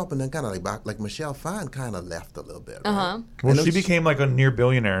get to the top and then kind of like back, like Michelle Phan kind of left a little bit. Right? Well, And she it's- became like a near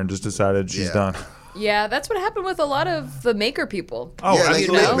billionaire and just decided she's Yeah. done. Yeah, that's what happened with a lot of the maker people. Oh, yeah, like,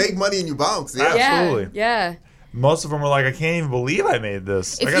 absolutely. know? make money and you bounce. Yeah. Absolutely. Yeah. Most of them were like, I can't even believe I made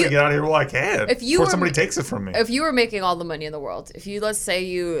this. If I got to you- get out of here while I can if you before were- somebody takes it from me. If you were making all the money in the world, if you let's say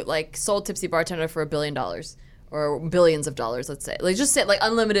you like sold Tipsy Bartender for $1 billion or billions of dollars, let's say, like just say like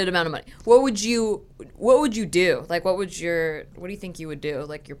unlimited amount of money, what would you do? Like what do you think you would do?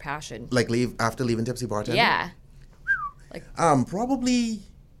 Like your passion? Like after leaving Tipsy Bartender. Yeah. Probably.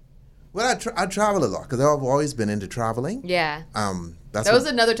 Well, I travel a lot because I've always been into traveling. Yeah. That's That was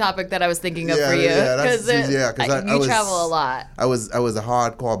what- another topic that I was thinking of Yeah, for you. yeah, that's- Because yeah, 'cause I you was- travel a lot. I was a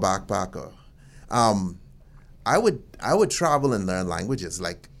hardcore backpacker. I would travel and learn languages.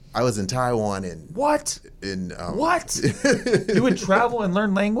 Like I was in Taiwan what? in What? You would travel and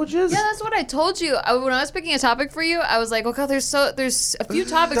learn languages? Yeah, that's what I told you. When I was picking a topic for you, I was like, okay, there's a few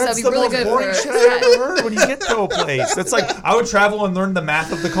topics That's that'd be the really most good boring for. shit I've ever heard when you get to a place. It's like, I would travel and learn the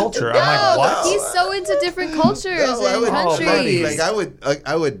math of the culture. I'm like, what? He's so into different cultures No, I and would- countries. buddy. Like I would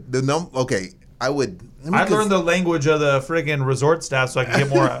okay. I would. I learned the language of the friggin' resort staff so I could get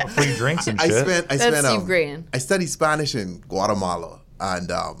more free drinks and shit. That's Steve Green. I studied Spanish in Guatemala,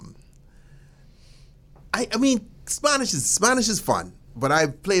 and I mean, Spanish is fun, but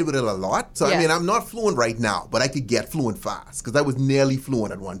I've played with it a lot. So I mean, I'm not fluent right now, but I could get fluent fast because I was nearly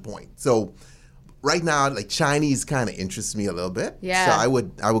fluent at one point. So right now, like Chinese kind of interests me a little bit. Yeah. So I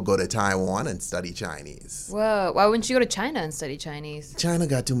would go to Taiwan and study Chinese. Whoa! Why wouldn't you go to China and study Chinese? China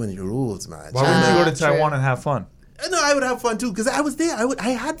got too many rules, man. Why wouldn't you go to Taiwan and have fun? No, I would have fun too because I was there. I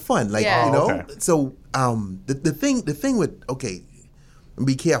had fun, like you know. Okay. So the thing with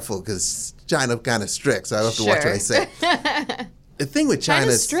be careful because China kind of strict, so I have to watch what I say. The thing with China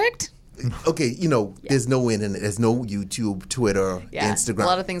China's is strict. Okay, you know, there's no internet, there's no YouTube, Twitter, Instagram. A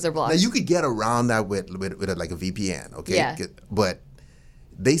lot of things are blocked. Now you could get around that with like a VPN, okay? Yeah. But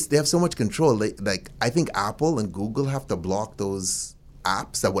they have so much control. Like I think Apple and Google have to block those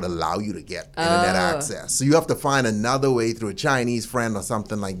apps that would allow you to get internet access. So you have to find another way through a Chinese friend or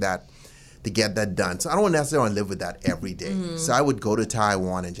something like that to get that done. So I don't necessarily want to live with that every day. So I would go to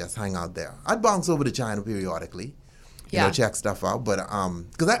Taiwan and just hang out there. I'd bounce over to China periodically. You know, check stuff out. But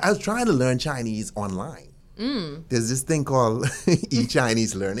because I was trying to learn Chinese online. There's this thing called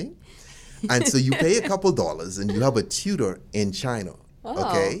e-Chinese learning. And so you pay a couple dollars and you have a tutor in China.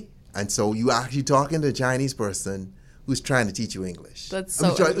 Okay? And so you actually talking to a Chinese person who's trying to teach you English. That's so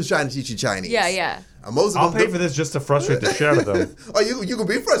who's trying to teach you Chinese. Yeah. And most of I'll them pay for this just to frustrate the shit out of them. Oh, you can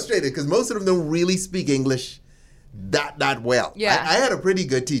be frustrated because most of them don't really speak English that well. Yeah. I had a pretty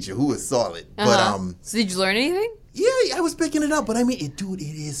good teacher who was solid. But so did you learn anything? Yeah, I was picking it up, but I mean, it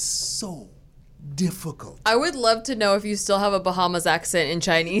is so difficult. I would love to know if you still have a Bahamas accent in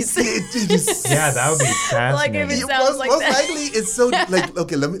Chinese. Yeah, that would be fascinating. Like if it sounds like most that. likely, it's so like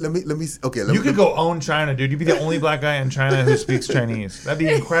okay. Let me. Okay, You could go own China, dude. You'd be the only black guy in China who speaks Chinese. That'd be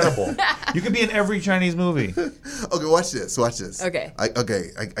incredible. You could be in every Chinese movie. Okay, watch this. Okay.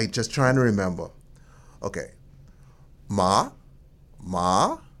 I just trying to remember. Okay, ma.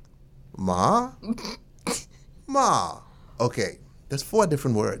 Okay, there's 4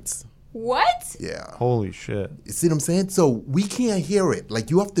 different words. What? Yeah. Holy shit. You see what I'm saying? So we can't hear it. Like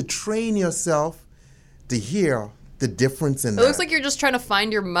you have to train yourself to hear the difference in that. It looks like you're just trying to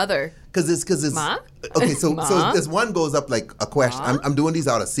find your mother. Because it's Ma? Okay, so Ma? this one goes up like a question. I'm doing these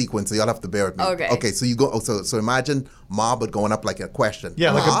out of sequence, so y'all have to bear with me. Okay. Okay, so you go. So imagine ma, but going up like a question.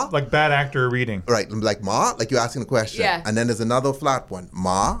 Yeah, ma? like bad actor reading. Right, like ma, like you're asking a question. Yeah. And then there's another flat one,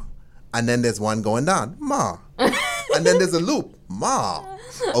 ma, and then there's one going down, ma, and then there's a loop, ma.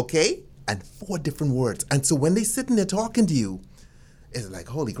 Okay, and 4 different words. And so when they sitting there talking to you, it's like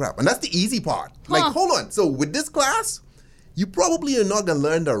holy crap. And that's the easy part. Like hold on. So with this class, you probably are not gonna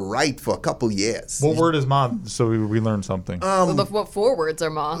learn to write for a couple years. What word is ma? So we learned something. What 4 words are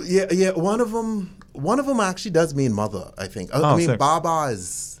ma? Yeah. One of them actually does mean mother. I think. I mean, sick. Baba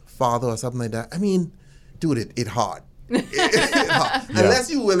is father or something like that. I mean, dude, it hard. It hard. Unless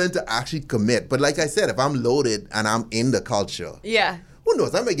you're willing to actually commit. But like I said, if I'm loaded and I'm in the culture, Yeah. who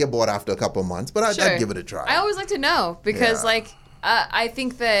knows? I may get bored after a couple of months, but I'd give it a try. I always like to know because, Yeah. I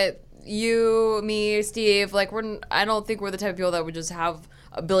think that you, me, Steve, I don't think we're the type of people that would just have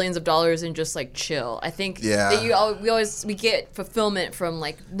billions of dollars and just chill. I think that we get fulfillment from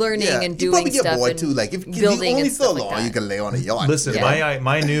learning and doing you probably stuff get bored and too. Like if building only and so stuff long like that. you can lay on a yacht. Listen, Yeah.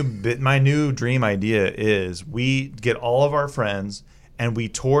 my new dream idea is we get all of our friends and we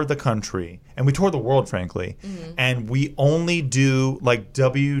tour the country and we tour the world, frankly, and we only do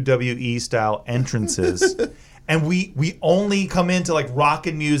WWE style entrances. And we only come into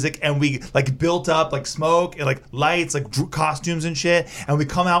rockin' music and we built up smoke and lights, costumes and shit. And we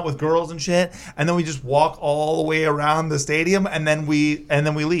come out with girls and shit. And then we just walk all the way around the stadium and then we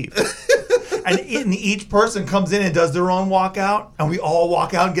leave. And each person comes in and does their own walkout, and we all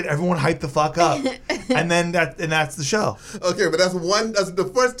walk out and get everyone hyped the fuck up, and then that's the show. Okay, but that's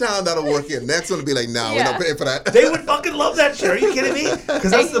the first time that'll work in. Next one will be like, nah, we're not paying for that. They would fucking love that shit. Are you kidding me? Because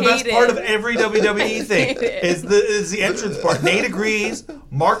that's the best part of every WWE thing is the entrance part. Nate agrees,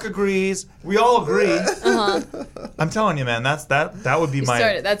 Mark agrees, we all agree. I'm telling you, man, that would be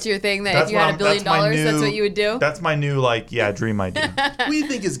That's your thing. That if you had $1 billion, that's what you would do. That's my new dream idea. Who do you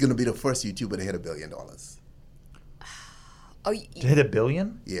think is going to be the first YouTuber to hit $1 billion? Oh, to hit $1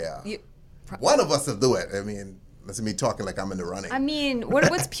 billion? Yeah. One of us will do it. I mean, listen me talking like I'm in the running. I mean,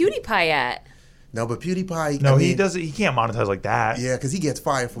 what's PewDiePie at? No, but PewDiePie. No, he doesn't. He can't monetize like that. Yeah, because he gets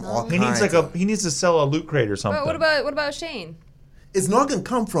fired from all He needs kinds. he needs to sell a loot crate or something. But what about Shane? It's not gonna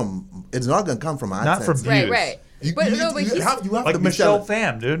come from. It's not gonna come from AdSense. Not from views. Right. But no, but you he's- have Like to be Michelle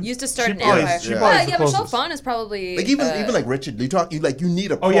selling- Pham, dude. Used to start She an probably- empire. she Yeah, probably is the Michelle closest. Phan is probably Like even like Richard, you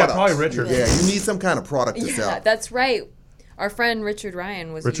need a product. yeah, probably Richard. Yeah, you need some kind of product to Yeah, sell. that's right. Our friend Richard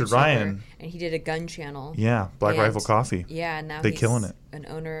Ryan was Richard a YouTuber, Ryan. and he did a gun channel. Yeah, Black And- Rifle Coffee. Yeah, and now They he's killing it. an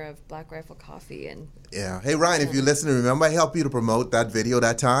owner of Black Rifle Coffee, and Yeah. Hey Ryan, if you're listening, remember I helped you to promote that video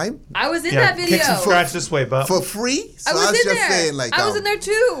that time I was in Yeah, that video. kick some scratch this way, but for free. So I was in just there. saying, like, I was in there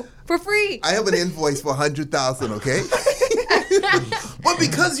too for free. I have an invoice for 100,000. Okay. But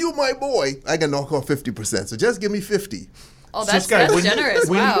because you're my boy, I can knock off 50%. So just give me 50. Oh, So that's, Sky, that's generous.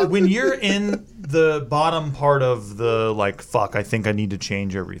 Wow. When you're in the bottom part of the like, fuck, I think I need to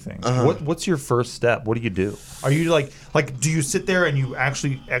change everything. What's your first step? What do you do? Are you like do you sit there and you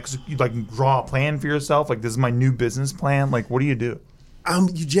actually execute, like draw a plan for yourself? Like, this is my new business plan. Like, what do you do?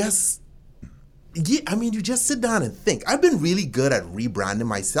 You just. Yeah, I mean, you just sit down and think. I've been really good at rebranding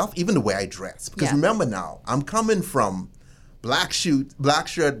myself, even the way I dress. Because Yeah. remember now, I'm coming from black shirt,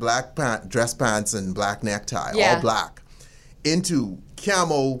 black dress pants, and black necktie, Yeah. all black, into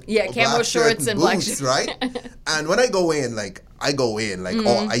camo, Yeah, black camo shirt shorts and black boots, shoes. right? And when I go in,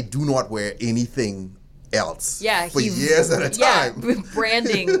 oh, I do not wear anything else. Yeah, for years at a time. Yeah,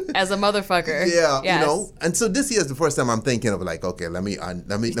 branding as a motherfucker. Yeah, Yes. you know. And so this year is the first time I'm thinking of like, okay, let me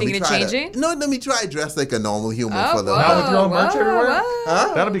thinking of try changing? let me try dress like a normal human Oh, for the. whoa. Not with your own merch whoa, everywhere?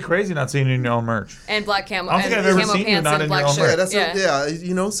 whoa. That'll be crazy not seeing you in your own merch. And black camo. I don't think and I've ever camo seen you pants not and in black your own shirt. Yeah,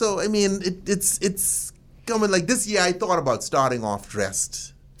 you know. So I mean, it's coming. Like this year, I thought about starting off dressed.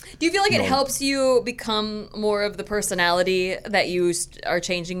 Do you feel like it helps you become more of the personality that you are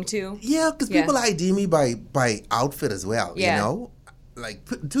changing to? Yeah, because people ID me by outfit as well. Yeah. You know, like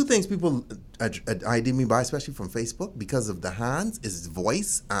two things people ID me by, especially from Facebook, because of the hands, is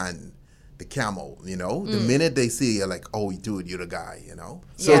voice and the camo. You know, the minute they see you, like, oh, dude, you're the guy. You know.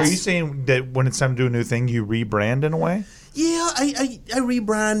 So Yeah. are you saying that when it's time to do a new thing, you rebrand in a way? Yeah, I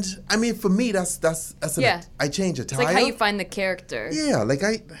rebrand. I mean, for me, that's Yeah. I change a It's tire. like how you find the character. Yeah, like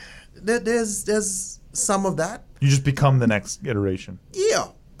there's some of that. You just become the next iteration. Yeah,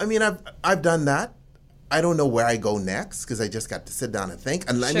 I mean, I've done that. I don't know where I go next because I just got to sit down and think.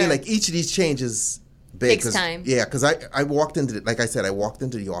 And I Sure. mean, like each of these changes big. Takes 'cause- time. Yeah, because I walked into like I said, I walked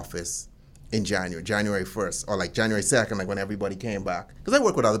into the office in January 1st, or like January 2nd, like when everybody came back. Because I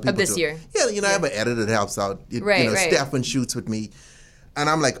work with other people this too. year. Yeah, you know, I have an editor that helps out. Right, right. Stefan shoots with me. And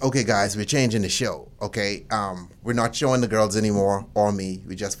I'm like, okay, guys, we're changing the show. Okay, we're not showing the girls anymore or me.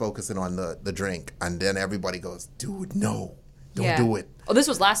 We're just focusing on the drink. And then everybody goes, dude, no, don't do it. Oh, this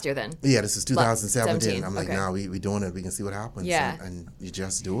was last year then. Yeah, this is 2017. 17, I'm like, okay. nah, we're doing it. We can see what happens. Yeah. And you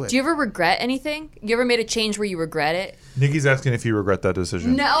just do it. Do you ever regret anything? You ever made a change where you regret it? Nikki's asking if you regret that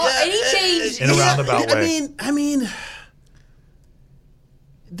decision. No, any change. In a roundabout way. I mean,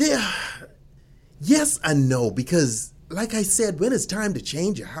 yes and no, because like I said, when it's time to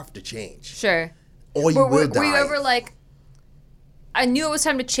change, you have to change. Sure. Or you will Were die. you ever like, I knew it was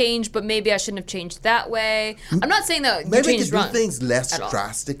time to change, but maybe I shouldn't have changed that way? I'm not saying that you Maybe I changed could do wrong. things less at all.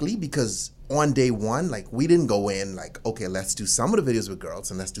 drastically because on day one, like we didn't go in like, okay, let's do some of the videos with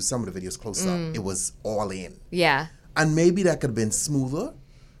girls and let's do some of the videos close up. It was all in. Yeah. And maybe that could have been smoother,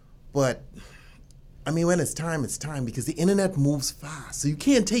 but I mean, when it's time because the internet moves fast, so you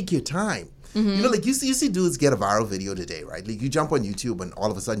can't take your time. You know, like you see dudes get a viral video today, right? Like you jump on YouTube and all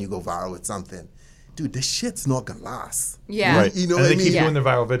of a sudden you go viral with something. Dude, this shit's not gonna last. Yeah. Right. You know and what they I mean? keep Yeah. doing their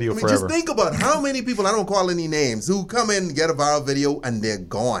viral video I mean, forever. just think about how many people, I don't call any names, who come in, get a viral video, and they're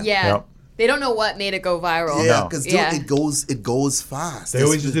gone. Yeah. Yep. They don't know what made it go viral. Yeah, No. because Yeah. it goes fast. They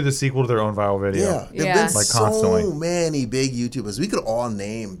always just do the sequel to their own viral video. Yeah, there've Yeah. been Like, so constantly. many big YouTubers. We could all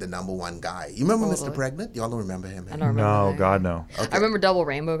name the number one guy. You remember Totally. Mr. Pregnant? Y'all don't remember him? I don't remember. No, that. God, no. I remember Double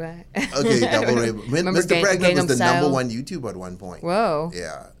Rainbow Guy. Okay, Double Rainbow. Remember Mr. Pregnant was Gangnam the Style? number one YouTuber at one point. Whoa.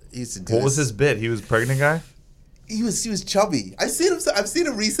 Yeah, he used to do. What was his bit? He was a pregnant guy? He was chubby. I've seen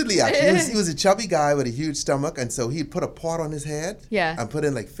him recently. Actually, he was a chubby guy with a huge stomach, and so he'd put a pot on his head. Yeah. And put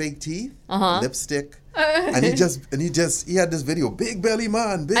in like fake teeth, Uh-huh. lipstick, and he had this video, big belly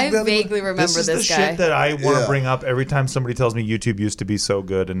man, big I belly. vaguely man. remember This is the guy. shit that I want to Yeah. bring up every time somebody tells me YouTube used to be so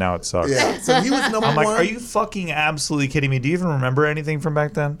good and now it sucks. Yeah. So he was number I'm like, one. are you fucking absolutely kidding me? Do you even remember anything from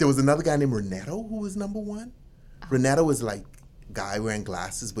back then? There was another guy named Renato who was number one. Renato was like guy wearing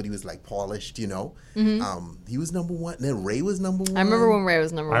glasses, but he was like polished, you know. He was number one. And then Ray was number one. I remember when Ray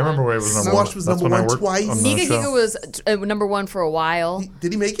was number one. I remember Ray was number one. Swash was That's number when I one worked twice. on the Nika show. Giga was number one for a while.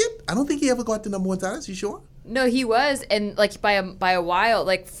 Did he make it? I don't think he ever got the number one status. You sure? No, he was, and like by a while,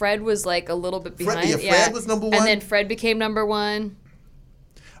 like Fred was like a little bit behind. Fred was number one. and then Fred became number one.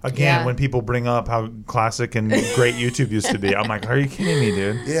 Again, when people bring up how classic and great YouTube used to be, I'm like, are you kidding me,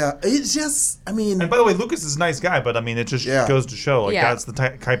 dude? Yeah, it's just, I mean... And by the way, Lucas is a nice guy, but I mean, it just goes to show, like, that's the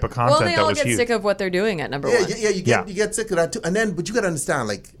type of content well, they that all was get huge. sick of what they're doing at number one. Yeah, you get sick of that too. And then, but you got to understand,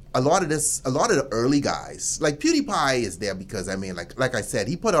 like, a lot of the early guys, like PewDiePie is there because, I mean, like I said,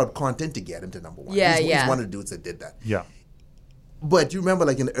 he put out content to get him to number one. Yeah, He's one of the dudes that did that. Yeah. But you remember,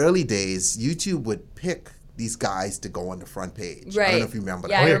 like, in the early days, YouTube would pick these guys to go on the front page. Right. I don't know if you remember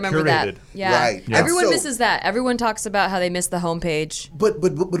that. Yeah, I remember that. Curated. Yeah. Right. Yeah. Everyone So- misses that. Everyone talks about how they miss the homepage. But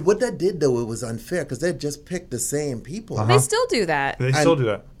what that did, though, it was unfair because they just picked the same people. They still do that. They still do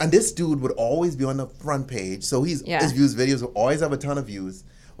that. And this dude would always be on the front page. So his videos would always have a ton of views.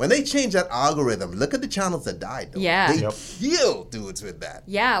 When they changed that algorithm, look at the channels that died, though. Yeah. They killed dudes with that.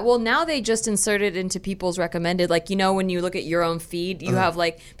 Yeah, well, now they just insert it into people's recommended. Like, you know, when you look at your own feed, you have,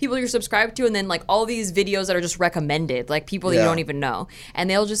 like, people you're subscribed to and then, like, all these videos that are just recommended, like, people that you don't even know. And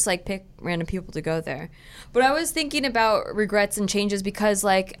they'll just, like, pick random people to go there. But I was thinking about regrets and changes because,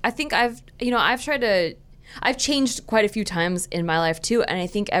 like, I think I've changed quite a few times in my life, too. And I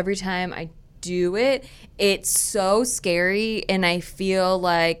think every time I do it, it's so scary and I feel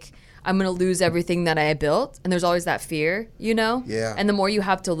like I'm gonna lose everything that I built, and there's always that fear, you know? Yeah. And the more you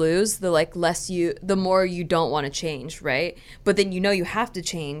have to lose, the more you don't want to change, right? But then you know you have to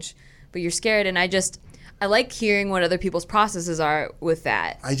change, but you're scared, and I like hearing what other people's processes are with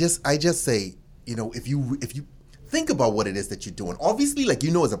that. I just say, you know, if you think about what it is that you're doing, obviously, like,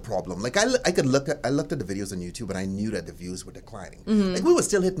 you know, it's a problem. Like, I looked at the videos on YouTube and I knew that the views were declining. Like, we were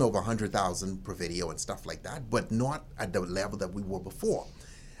still hitting over 100,000 per video and stuff like that, but not at the level that we were before.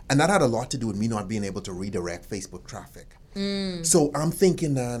 And that had a lot to do with me not being able to redirect Facebook traffic. So I'm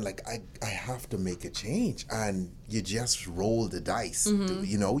thinking, like, I have to make a change. And you just roll the dice.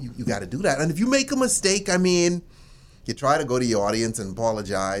 You know, you got to do that. And if you make a mistake, I mean, you try to go to your audience and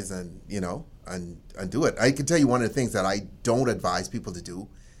apologize and, you know, and do it. I can tell you one of the things that I don't advise people to do.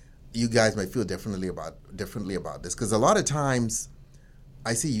 You guys might feel differently about this, because a lot of times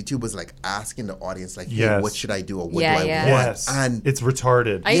I see YouTubers like asking the audience, like, "Hey, what should I do, or what do I want?" Yes, and it's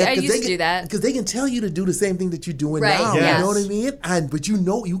retarded. I used to do that because they can tell you to do the same thing that you're doing right, now. yes. You know what I mean? But you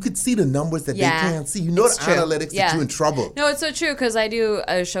know, you could see the numbers that they can't see. You know it's the true. analytics that you're in trouble. No, it's so true because I do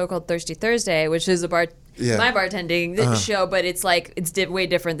a show called Thirsty Thursday, which is my bartending show, but it's like way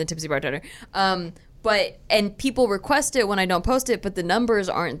different than Tipsy Bartender. And people request it when I don't post it, but the numbers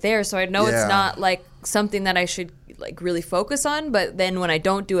aren't there, so I know it's not like something that I should like really focus on. But then when I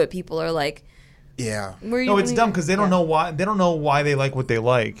don't do it, people are like, no, it's dumb because they don't know why. They don't know why they like what they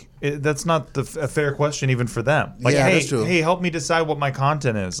like. That's not a fair question even for them. Like, hey, help me decide what my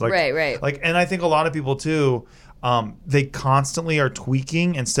content is. Like, right. Like, and I think a lot of people too. They constantly are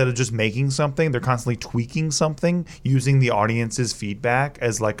tweaking instead of just making something. They're constantly tweaking something using the audience's feedback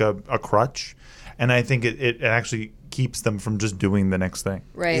as like a crutch. And I think it actually keeps them from just doing the next thing.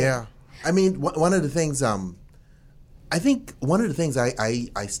 Right. Yeah. I mean, one of the things, I think one of the things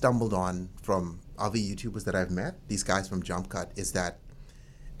I stumbled on from other YouTubers that I've met, these guys from Jump Cut, is that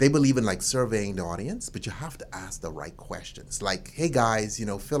they believe in like surveying the audience, but you have to ask the right questions. Like, hey guys, you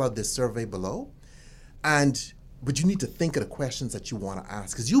know, fill out this survey below. But you need to think of the questions that you want to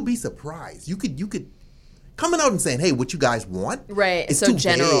ask, because you'll be surprised. You could coming out and saying, hey, what you guys want? Right. It's so too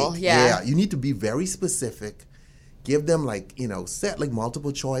general. vague. Yeah. You need to be very specific. Give them like, you know, set like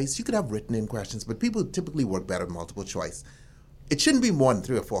multiple choice. You could have written in questions, but people typically work better with multiple choice. It shouldn't be more than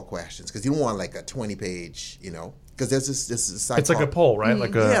 3 or 4 questions, because you don't want like a 20-page, you know, because there's this site. It's like a poll, right?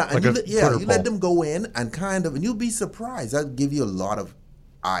 Like a you let them go in and and you'll be surprised. That'll give you a lot of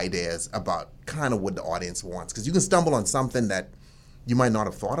ideas about kind of what the audience wants, because you can stumble on something that you might not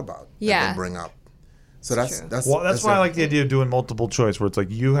have thought about. Yeah. And bring up. So that's why I like the idea of doing multiple choice, where it's like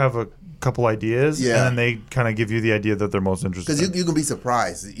you have a couple ideas, and then they kind of give you the idea that they're most interested. Because you can be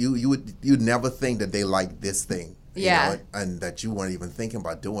surprised. You'd never think that they like this thing. You know, and that you weren't even thinking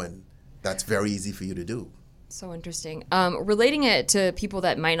about doing. That's very easy for you to do. So interesting. Relating it to people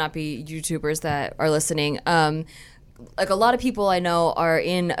that might not be YouTubers that are listening, like a lot of people I know are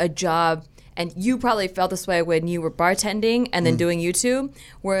in a job, and you probably felt this way when you were bartending and then doing YouTube,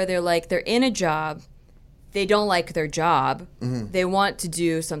 where they're in a job, they don't like their job, they want to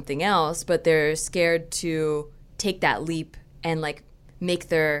do something else, but they're scared to take that leap and like make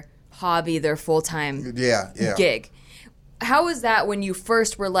their hobby their full-time gig. How was that when you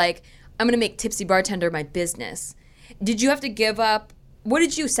first were like, I'm going to make Tipsy Bartender my business? Did you have to give up? What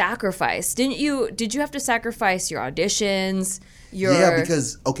did you sacrifice? Did you have to sacrifice your auditions? Yeah,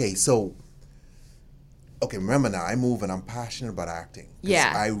 because, okay, so okay, remember now, I move and I'm passionate about acting. 'Cause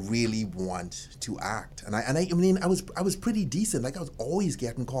Yeah. I really want to act. And I mean, I was pretty decent. Like, I was always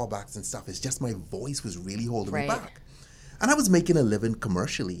getting callbacks and stuff. It's just my voice was really holding me Right. back. And I was making a living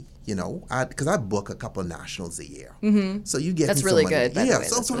commercially, you know, because I book a couple of nationals a year. Mm-hmm. So you get That's some really money. good, by the Yeah, way.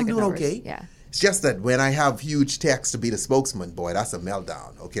 so, That's so really I'm good doing numbers. okay. Yeah. It's just that when I have huge techs to be the spokesman, boy, that's a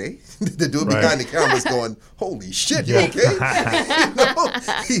meltdown, okay? The dude Right. behind the camera is going, holy shit, you Yeah. okay? You know?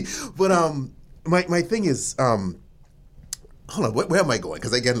 But my thing is, hold on, where am I going?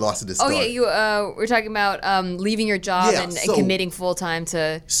 Because I get lost in this Oh story. yeah, you we're talking about leaving your job Yeah, and so- committing full time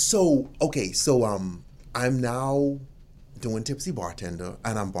to. So I'm now doing Tipsy Bartender,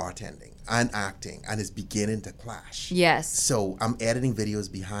 and I'm bartending and acting, and it's beginning to clash. Yes. So I'm editing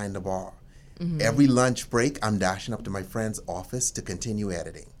videos behind the bar. Mm-hmm. Every lunch break, I'm dashing up to my friend's office to continue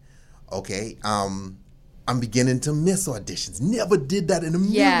editing. Okay. I'm beginning to miss auditions. Never did that in a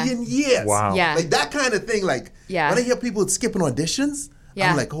Yeah. million years. Wow. Yeah. Like that kind of thing. Like Yeah. when I hear people skipping auditions, Yeah.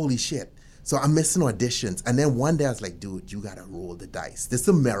 I'm like, holy shit. So I'm missing auditions. And then one day I was like, dude, you got to roll the dice. This is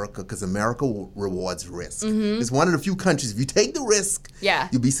America, because America rewards risk. It's one of the few countries, if you take the risk, Mm-hmm. Yeah.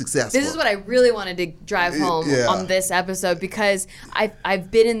 you'll be successful. This is what I really wanted to drive home Yeah. on this episode, because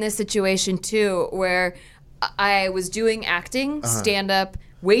I've been in this situation too, where I was doing acting, stand up,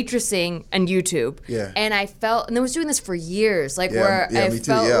 waitressing, and YouTube. Yeah. And I felt, and I was doing this for years, like Yeah, where yeah, I me too,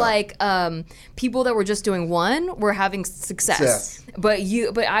 felt yeah. like people that were just doing one were having success. Success. But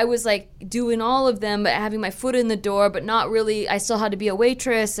I was like doing all of them, but having my foot in the door, but not really. I still had to be a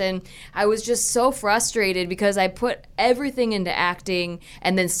waitress, and I was just so frustrated because I put everything into acting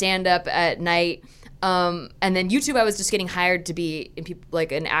and then stand up at night. And then YouTube, I was just getting hired to be in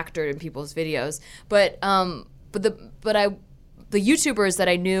like an actor in people's videos. But the YouTubers that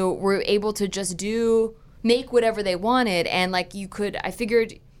I knew were able to just make whatever they wanted, and like I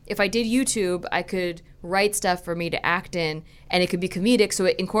figured if I did YouTube, I could write stuff for me to act in, and it could be comedic, so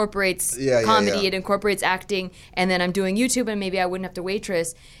it incorporates comedy, it incorporates acting, and then I'm doing YouTube, and maybe I wouldn't have to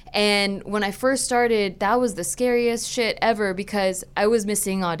waitress. And when I first started, that was the scariest shit ever, because I was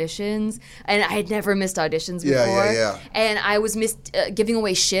missing auditions, and I had never missed auditions before. Yeah. And I was giving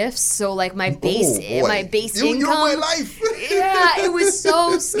away shifts, so like my base boy. income. You're my life. Yeah, it was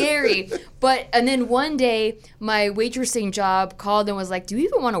so scary. And then one day, my waitressing job called and was like, "Do you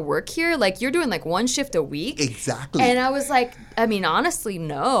even want to work here? Like, you're doing like one shift a week." Exactly. And I was like, I mean, honestly,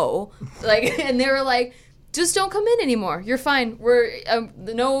 no. Like, and they were like, "Just don't come in anymore. You're fine. We're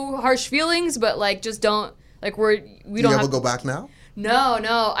no harsh feelings, but like, just don't. Like, we Do don't you have ever go back now?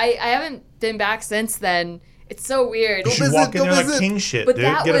 No. I haven't been back since then. It's so weird. You should visit, walk in go there like visit. king shit, But dude.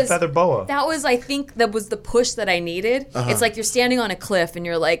 that Get was a feather boa. That was, I think, that was the push that I needed. It's like you're standing on a cliff and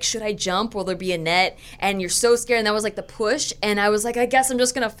you're like, should I jump? Will there be a net? And you're so scared. And that was like the push. And I was like, I guess I'm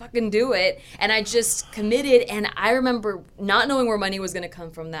just gonna fucking do it. And I just committed. And I remember not knowing where money was gonna come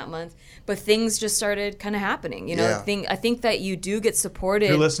from that month, but things just started kind of happening. You know, Yeah. I think that you do get supported.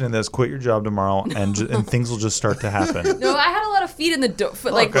 If you're listening to this, quit your job tomorrow, and things will just start to happen. No, I had a lot of feet in the door.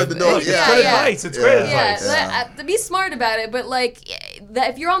 Like, Good to know, It's yeah. good advice. It's great advice. Yeah, be smart about it, but like,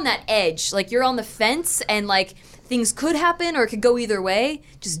 if you're on that edge, like you're on the fence, and like things could happen or it could go either way,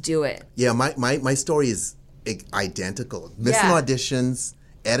 just do it. Yeah, my story is identical. Missing Yeah. auditions,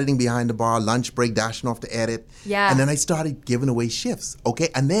 editing behind the bar, lunch break, dashing off to edit. Yeah. And then I started giving away shifts. Okay.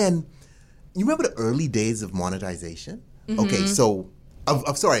 And then, you remember the early days of monetization? Okay, so of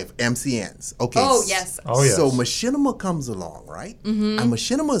MCNs. Okay. Mm-hmm. Oh, yes. Oh, yes. So Machinima comes along, right? Mm-hmm. And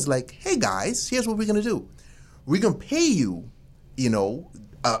Machinima is like, hey guys, here's what we're gonna do. We're gonna pay you,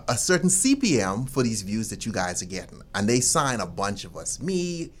 a certain CPM for these views that you guys are getting. And they sign a bunch of us,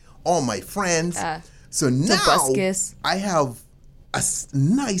 me, all my friends. So now Bus-kiss. I have a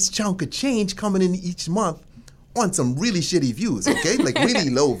nice chunk of change coming in each month on some really shitty views, okay? Like really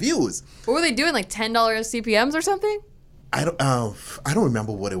low views. What were they doing? Like $10 CPMs or something? I don't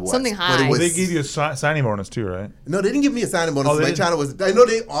remember what it was. Something but high. it was, They give you a signing bonus too, right? no, they didn't give me a signing bonus. Oh, they My didn't? channel was. I know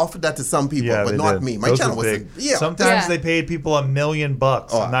they offered that to some people, Yeah, but they not did. me. My Those channel were was. big. Yeah. Sometimes Yeah. they paid people $1 million.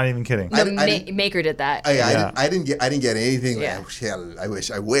 I'm not even kidding. The I didn't- Maker did that. I didn't get anything. Yeah. Like, hell, I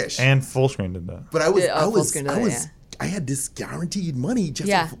wish. And Fullscreen did that. But I was, Yeah, I full was, screen I did it, was, yeah. I had this guaranteed money just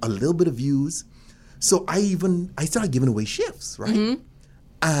Yeah. off a little bit of views. So I started giving away shifts, right? Mm-hmm.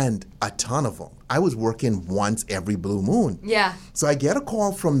 And a ton of them. I was working once every blue moon. Yeah. So I get a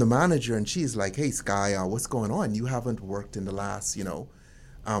call from the manager, and she's like, "Hey, Sky, what's going on? You haven't worked in the last, 2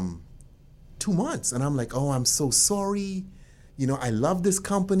 months." And I'm like, "Oh, I'm so sorry. I love this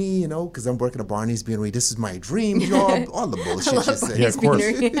company, because I'm working at Barney's Beanery. This is my dream job. All the bullshit you say. Yeah, of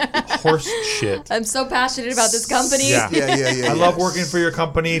course. Horse shit. I'm so passionate about this company. Yeah. Yeah. I love working for your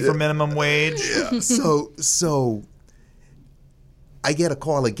company for minimum wage. Yeah. So I get a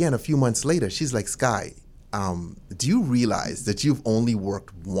call again a few months later. She's like, Sky, do you realize that you've only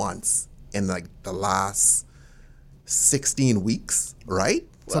worked once in like the last 16 weeks, right?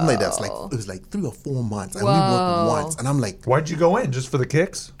 Something like that. It was like 3 or 4 months. I only worked once. And I'm like, Why'd you go in? Just for the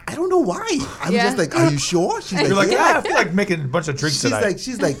kicks? I don't know why. I'm just like, are you sure? She's You're like, yeah. I feel like making a bunch of drinks tonight.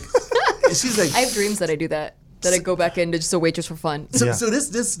 She's like, I have dreams that I do that I go back into just a waitress for fun. So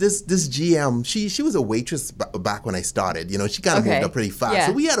this GM, she was a waitress back when I started. She kind of moved up pretty fast. Yeah.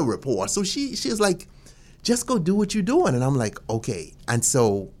 So we had a rapport. So she was like, just go do what you're doing. And I'm like, okay. And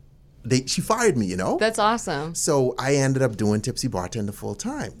so she fired me, That's awesome. So I ended up doing Tipsy Bartender full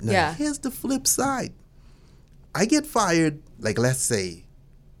time. Now, here's the flip side. I get fired, like, let's say,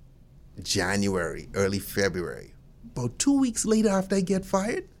 January, early February. About 2 weeks later after I get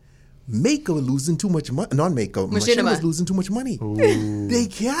fired, Makeup losing too much money. Not Makeup. Machinima was losing too much money. They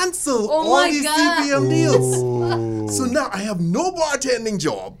cancel all these CPM deals. So now I have no bartending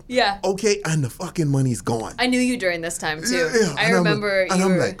job. Yeah. Okay, and the fucking money's gone. I knew you during this time too. Yeah. I remember and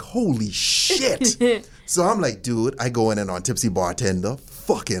I'm like, holy shit. So I'm like, dude, I go in and on Tipsy Bartender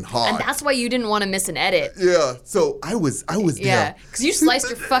fucking hard. And that's why you didn't want to miss an edit. Yeah. So I was yeah. Because you sliced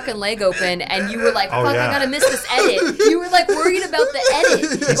your fucking leg open and you were like, fuck, I gotta miss this edit. You were like worried about the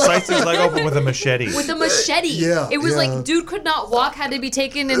edit. He sliced his leg open with a machete. With a machete. Yeah. It was like, dude could not walk, had to be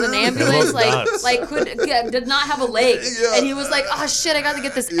taken in an ambulance, did not have a leg. Yeah. And he was like, oh shit, I gotta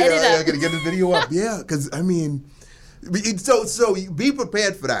get this edit up. Yeah, I gotta get the video up. Yeah, because I mean, so be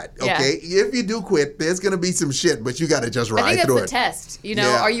prepared for that, okay? Yeah. If you do quit, there's gonna be some shit, but you gotta just ride through it. I think that's the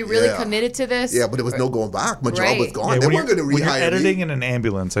test. Are you really committed to this? Yeah, but there was no going back. My job was gone. They weren't gonna rehire me. When you're editing in an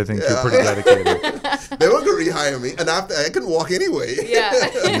ambulance, I think you're pretty dedicated. They weren't gonna rehire me, and after I couldn't walk anyway. Yeah.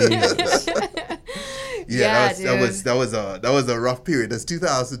 That was a rough period. That's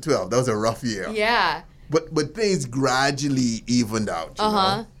 2012. That was a rough year. Yeah. But things gradually evened out. You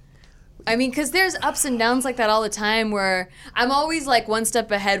know? I mean, because there's ups and downs like that all the time where I'm always like one step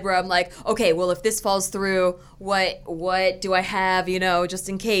ahead where I'm like, okay, well, if this falls through, what do I have, just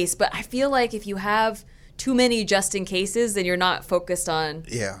in case? But I feel like if you have too many just in cases, then you're not focused on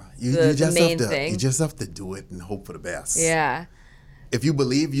the main thing. You just have to do it and hope for the best. Yeah. If you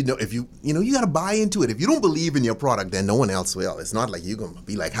believe, you got to buy into it. If you don't believe in your product, then no one else will. It's not like you're going to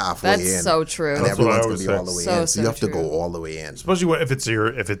be like halfway in. That's so true. And That's everyone's going to be all the way in. So you have true. to go all the way in. Especially if it's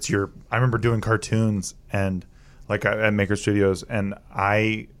your. I remember doing cartoons and like at Maker Studios, and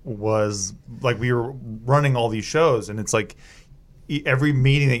I was like, we were running all these shows, and it's like every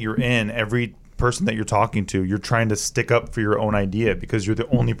meeting that you're in, every person that you're talking to, you're trying to stick up for your own idea because you're the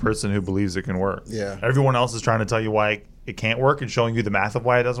only person who believes it can work. Yeah. Everyone else is trying to tell you why it can't work and showing you the math of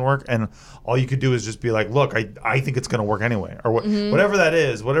why it doesn't work, and all you could do is just be like, look, I think it's going to work anyway, or whatever that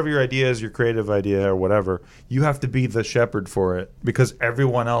is, whatever your idea is, your creative idea or whatever, you have to be the shepherd for it because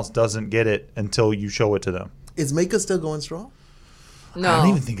everyone else doesn't get it until you show it to them. Is Maker still going strong? No, I don't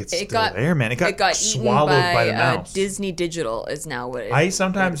even think it's still there, man. It got swallowed eaten by the mouse. Disney Digital is now what it is. I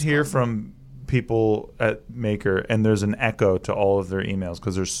sometimes hear from people at Maker, and there's an echo to all of their emails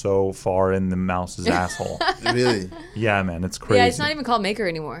because they're so far in the mouse's asshole. Really? Yeah, man, it's crazy. Yeah, it's not even called Maker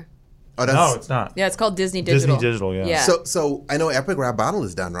anymore. Oh, no, it's not. Yeah, it's called Disney Digital. Disney Digital, yeah. So I know Epic Rap Battle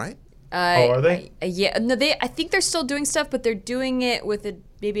is done, right? Are they? Yeah, no, I think they're still doing stuff, but they're doing it with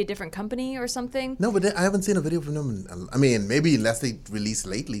maybe a different company or something. No, but I haven't seen a video from them. I mean, maybe unless they released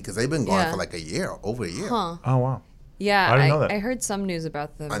lately, because they've been gone for like over a year. Huh. Oh, wow. Yeah, I didn't know that. I heard some news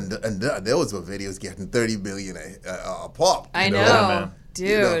about them. And those were videos getting 30 million a pop. I know, man.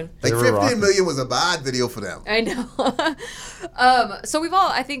 dude. Like 15 million was a bad video for them. I know. So we've all,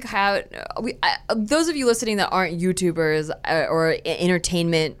 I think, those of you listening that aren't YouTubers or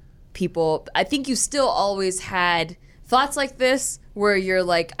entertainment people, I think you still always had thoughts like this where you're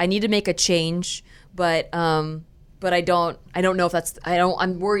like, I need to make a change, but I don't know if that's,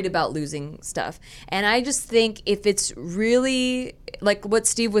 I'm worried about losing stuff. And I just think if it's really, like what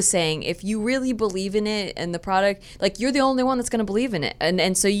Steve was saying, if you really believe in it and the product, like you're the only one that's going to believe in it.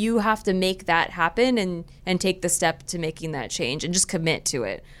 And so you have to make that happen and take the step to making that change and just commit to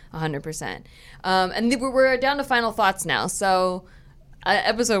it 100%. And we're down to final thoughts now. So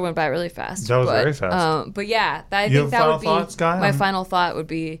episode went by really fast. That was very fast. But yeah, I You think have that final would be, thoughts, Guy? my final thought would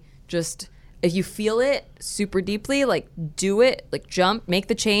be just, if you feel it super deeply, like do it, like jump, make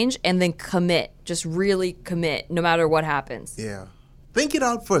the change, and then commit. Just really commit, no matter what happens. Yeah. Think it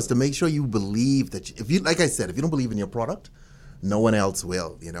out first to make sure you believe that. If you don't believe in your product, no one else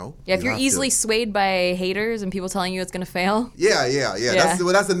will, you know? Yeah, if You you're have to. easily swayed by haters and people telling you it's going to fail. Yeah. Yeah.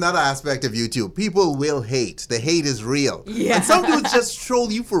 That's another aspect of YouTube. People will hate. The hate is real. Yeah. And some dudes just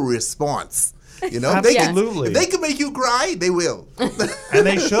troll you for a response. You know, Absolutely. If they can make you cry, they will. And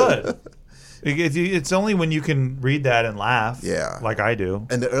they should. It's only when you can read that and laugh, Yeah. like I do.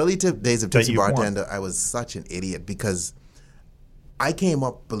 In the early days of That Tipsy you've won. Bartender, I was such an idiot because I came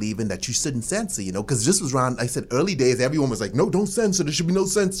up believing that you shouldn't censor, you know, because this was around, I said, early days, everyone was like, no, don't censor. There should be no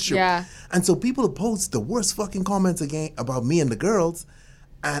censorship. Yeah. And so people would post the worst fucking comments again about me and the girls,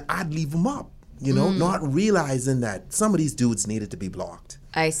 and I'd leave them up, you know, not realizing that some of these dudes needed to be blocked.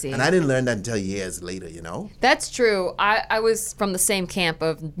 I see. And I didn't learn that until years later, you know? That's true. I was from the same camp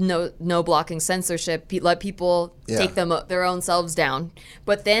of no blocking censorship. Let people Yeah. take their own selves down.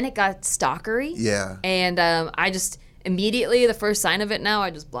 But then it got stalkery. Yeah. And I just immediately, the first sign of it now,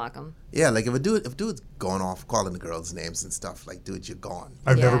 I just block them. Yeah, like if dude's going off calling the girls names and stuff, like, dude, you're gone.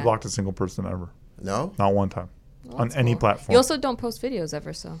 I've never Yeah. blocked a single person ever. No? Not one time. On any platform. You also don't post videos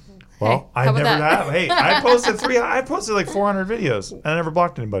ever, so. Well, hey, I how never about that? have. Hey, I posted like 400 videos and I never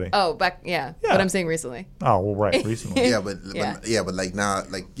blocked anybody. Oh, yeah. Yeah. But I'm saying recently. Oh, well, right, recently. Yeah, but Yeah. but like now,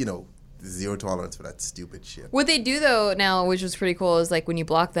 like, you know, zero tolerance for that stupid shit. What they do though now, which was pretty cool, is like when you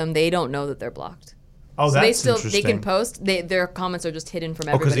block them, they don't know that they're blocked. Oh, So that's they interesting. can post. Their comments are just hidden from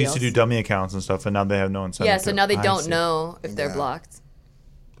Oh, because everybody they used else. to do dummy accounts and stuff, and now they have no incentive. Yeah, so now they I don't see. know if they're Yeah. blocked.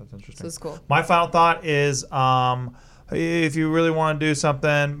 That's interesting. So it's cool. My final thought is, if you really want to do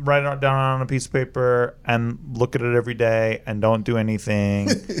something, write it down on a piece of paper and look at it every day, and don't do anything.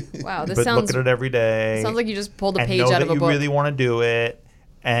 Wow, this but sounds look at it every day. sounds like you just pulled a and page know out that of a you book. really want to do it,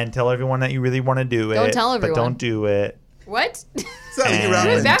 and tell everyone that you really want to do it. Don't tell everyone. But don't do it. What? So And- you're out Do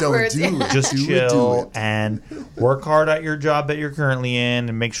it and backwards, don't do yeah. it. Just do chill it. and work hard at your job that you're currently in,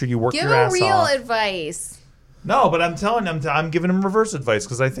 and make sure you work Give your a ass real off. advice. No, but I'm telling them, I'm giving them reverse advice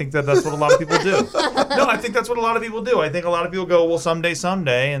because I think that's what a lot of people do. No, I think that's what a lot of people do. I think a lot of people go, well,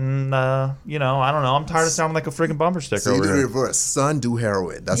 someday, and you know, I don't know. I'm tired of sounding like a freaking bumper sticker So you over do the here. reverse. Son, do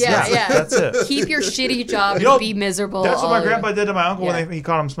heroin. That's Yeah, what- yeah. That's it. Keep your shitty job You know, and be miserable. That's what all my your- grandpa did to my uncle Yeah. when he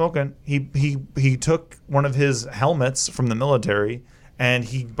caught him smoking. He took one of his helmets from the military and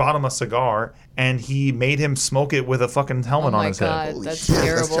he bought him a cigar and he made him smoke it with a fucking Oh helmet on my his god, head. Holy that's shit, that's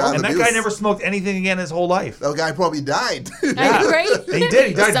terrible. child And that abuse. guy never smoked anything again his whole life. That guy probably died. Yeah. Right? He did.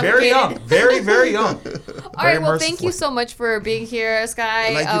 He died very young. Suffocated. Very, very young. All right, well, thank you so much for being here,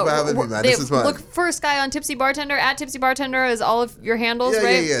 Sky. Thank you for having me, man. This is fun. Look for Sky on Tipsy Bartender, at Tipsy Bartender is all of your handles, yeah,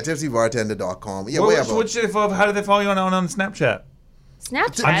 right? yeah. Tipsybartender.com. Yeah, How whatever. do they follow you on Snapchat?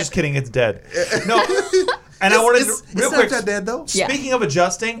 Snapchat. I'm just kidding. It's dead. No. And I wanted to, real Is quick. Snapchat dead though? Yeah. Speaking of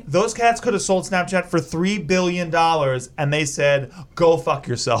adjusting, those cats could have sold Snapchat for $3 billion, and they said, "Go fuck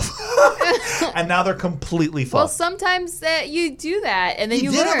yourself," and now they're completely fucked. Well, sometimes you do that, and then He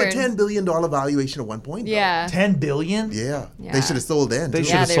you did learn. have a $10 billion valuation at one point. though. Yeah. $10 billion? Yeah. Yeah. They should have sold then. They too.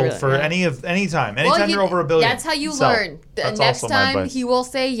 should have they sold really- for yeah. anytime. Well, Anytime you're over $1 billion. That's how you sell. learn. The That's next also my time advice. he will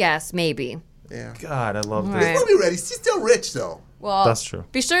say yes, maybe. Yeah. God, I love All this. right. He's probably ready. He's still rich though. Well, That's true.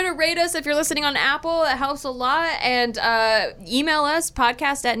 Be sure to rate us if you're listening on Apple. It helps a lot. And email us,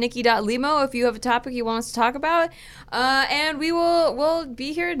 podcast@nikki.limo, if you have a topic you want us to talk about. And we'll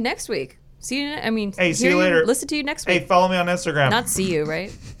be here next week. See you. Hey, see hear you later. Listen to you next Hey, week. follow me on Instagram. Not see you,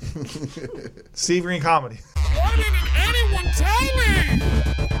 right? Steve Green Comedy. Why didn't anyone tell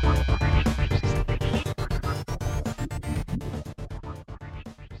me?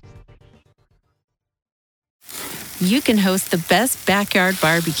 You can host the best backyard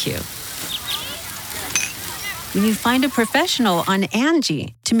barbecue when you find a professional on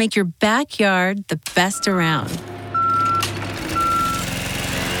Angie to make your backyard the best around.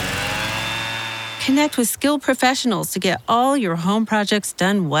 Connect with skilled professionals to get all your home projects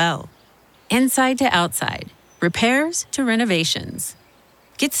done well. Inside to outside, repairs to renovations.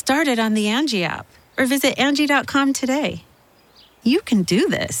 Get started on the Angie app or visit Angie.com today. You can do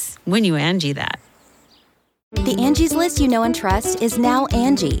this when you Angie that. The Angie's List you know and trust is now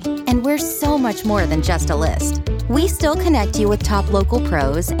Angie, and we're so much more than just a list. We still connect you with top local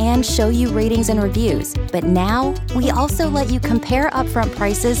pros and show you ratings and reviews, but now we also let you compare upfront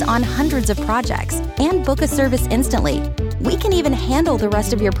prices on hundreds of projects and book a service instantly. We can even handle the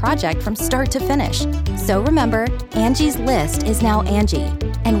rest of your project from start to finish. So remember, Angie's List is now Angie,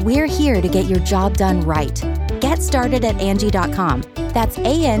 and we're here to get your job done right. Get started at Angie.com. That's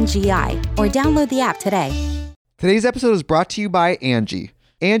ANGI, or download the app today. Today's episode is brought to you by Angie.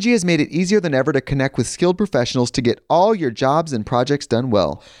 Angie has made it easier than ever to connect with skilled professionals to get all your jobs and projects done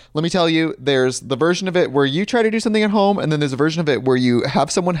well. Let me tell you, there's the version of it where you try to do something at home, and then there's a version of it where you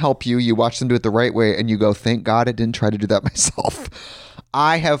have someone help you, you watch them do it the right way, and you go, thank God I didn't try to do that myself.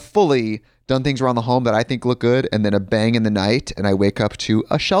 I have fully done things around the home that I think look good, and then a bang in the night, and I wake up to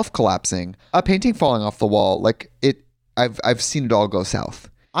a shelf collapsing, a painting falling off the wall. I've seen it all go south.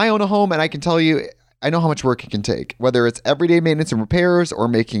 I own a home, and I can tell you, I know how much work it can take. Whether it's everyday maintenance and repairs or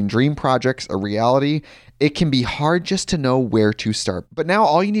making dream projects a reality, it can be hard just to know where to start. But now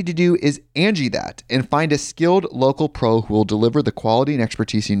all you need to do is Angie that and find a skilled local pro who will deliver the quality and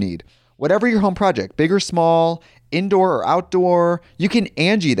expertise you need. Whatever your home project, big or small, indoor or outdoor, you can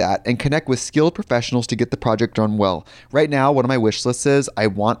Angie that and connect with skilled professionals to get the project done well. Right now, one of my wish lists is I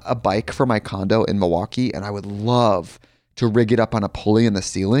want a bike for my condo in Milwaukee, and I would love to rig it up on a pulley in the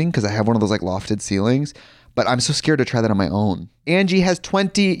ceiling because I have one of those like lofted ceilings, but I'm so scared to try that on my own. Angie has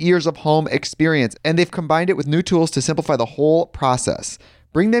 20 years of home experience, and they've combined it with new tools to simplify the whole process.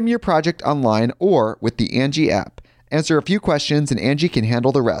 Bring them your project online or with the Angie app. Answer a few questions and Angie can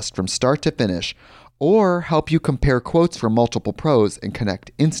handle the rest from start to finish, or help you compare quotes from multiple pros and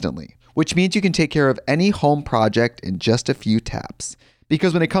connect instantly, which means you can take care of any home project in just a few taps.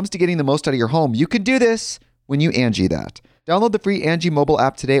 Because when it comes to getting the most out of your home, you can do this when you Angie that. Download the free Angie mobile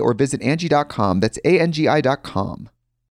app today or visit Angie.com. That's ANGI.com.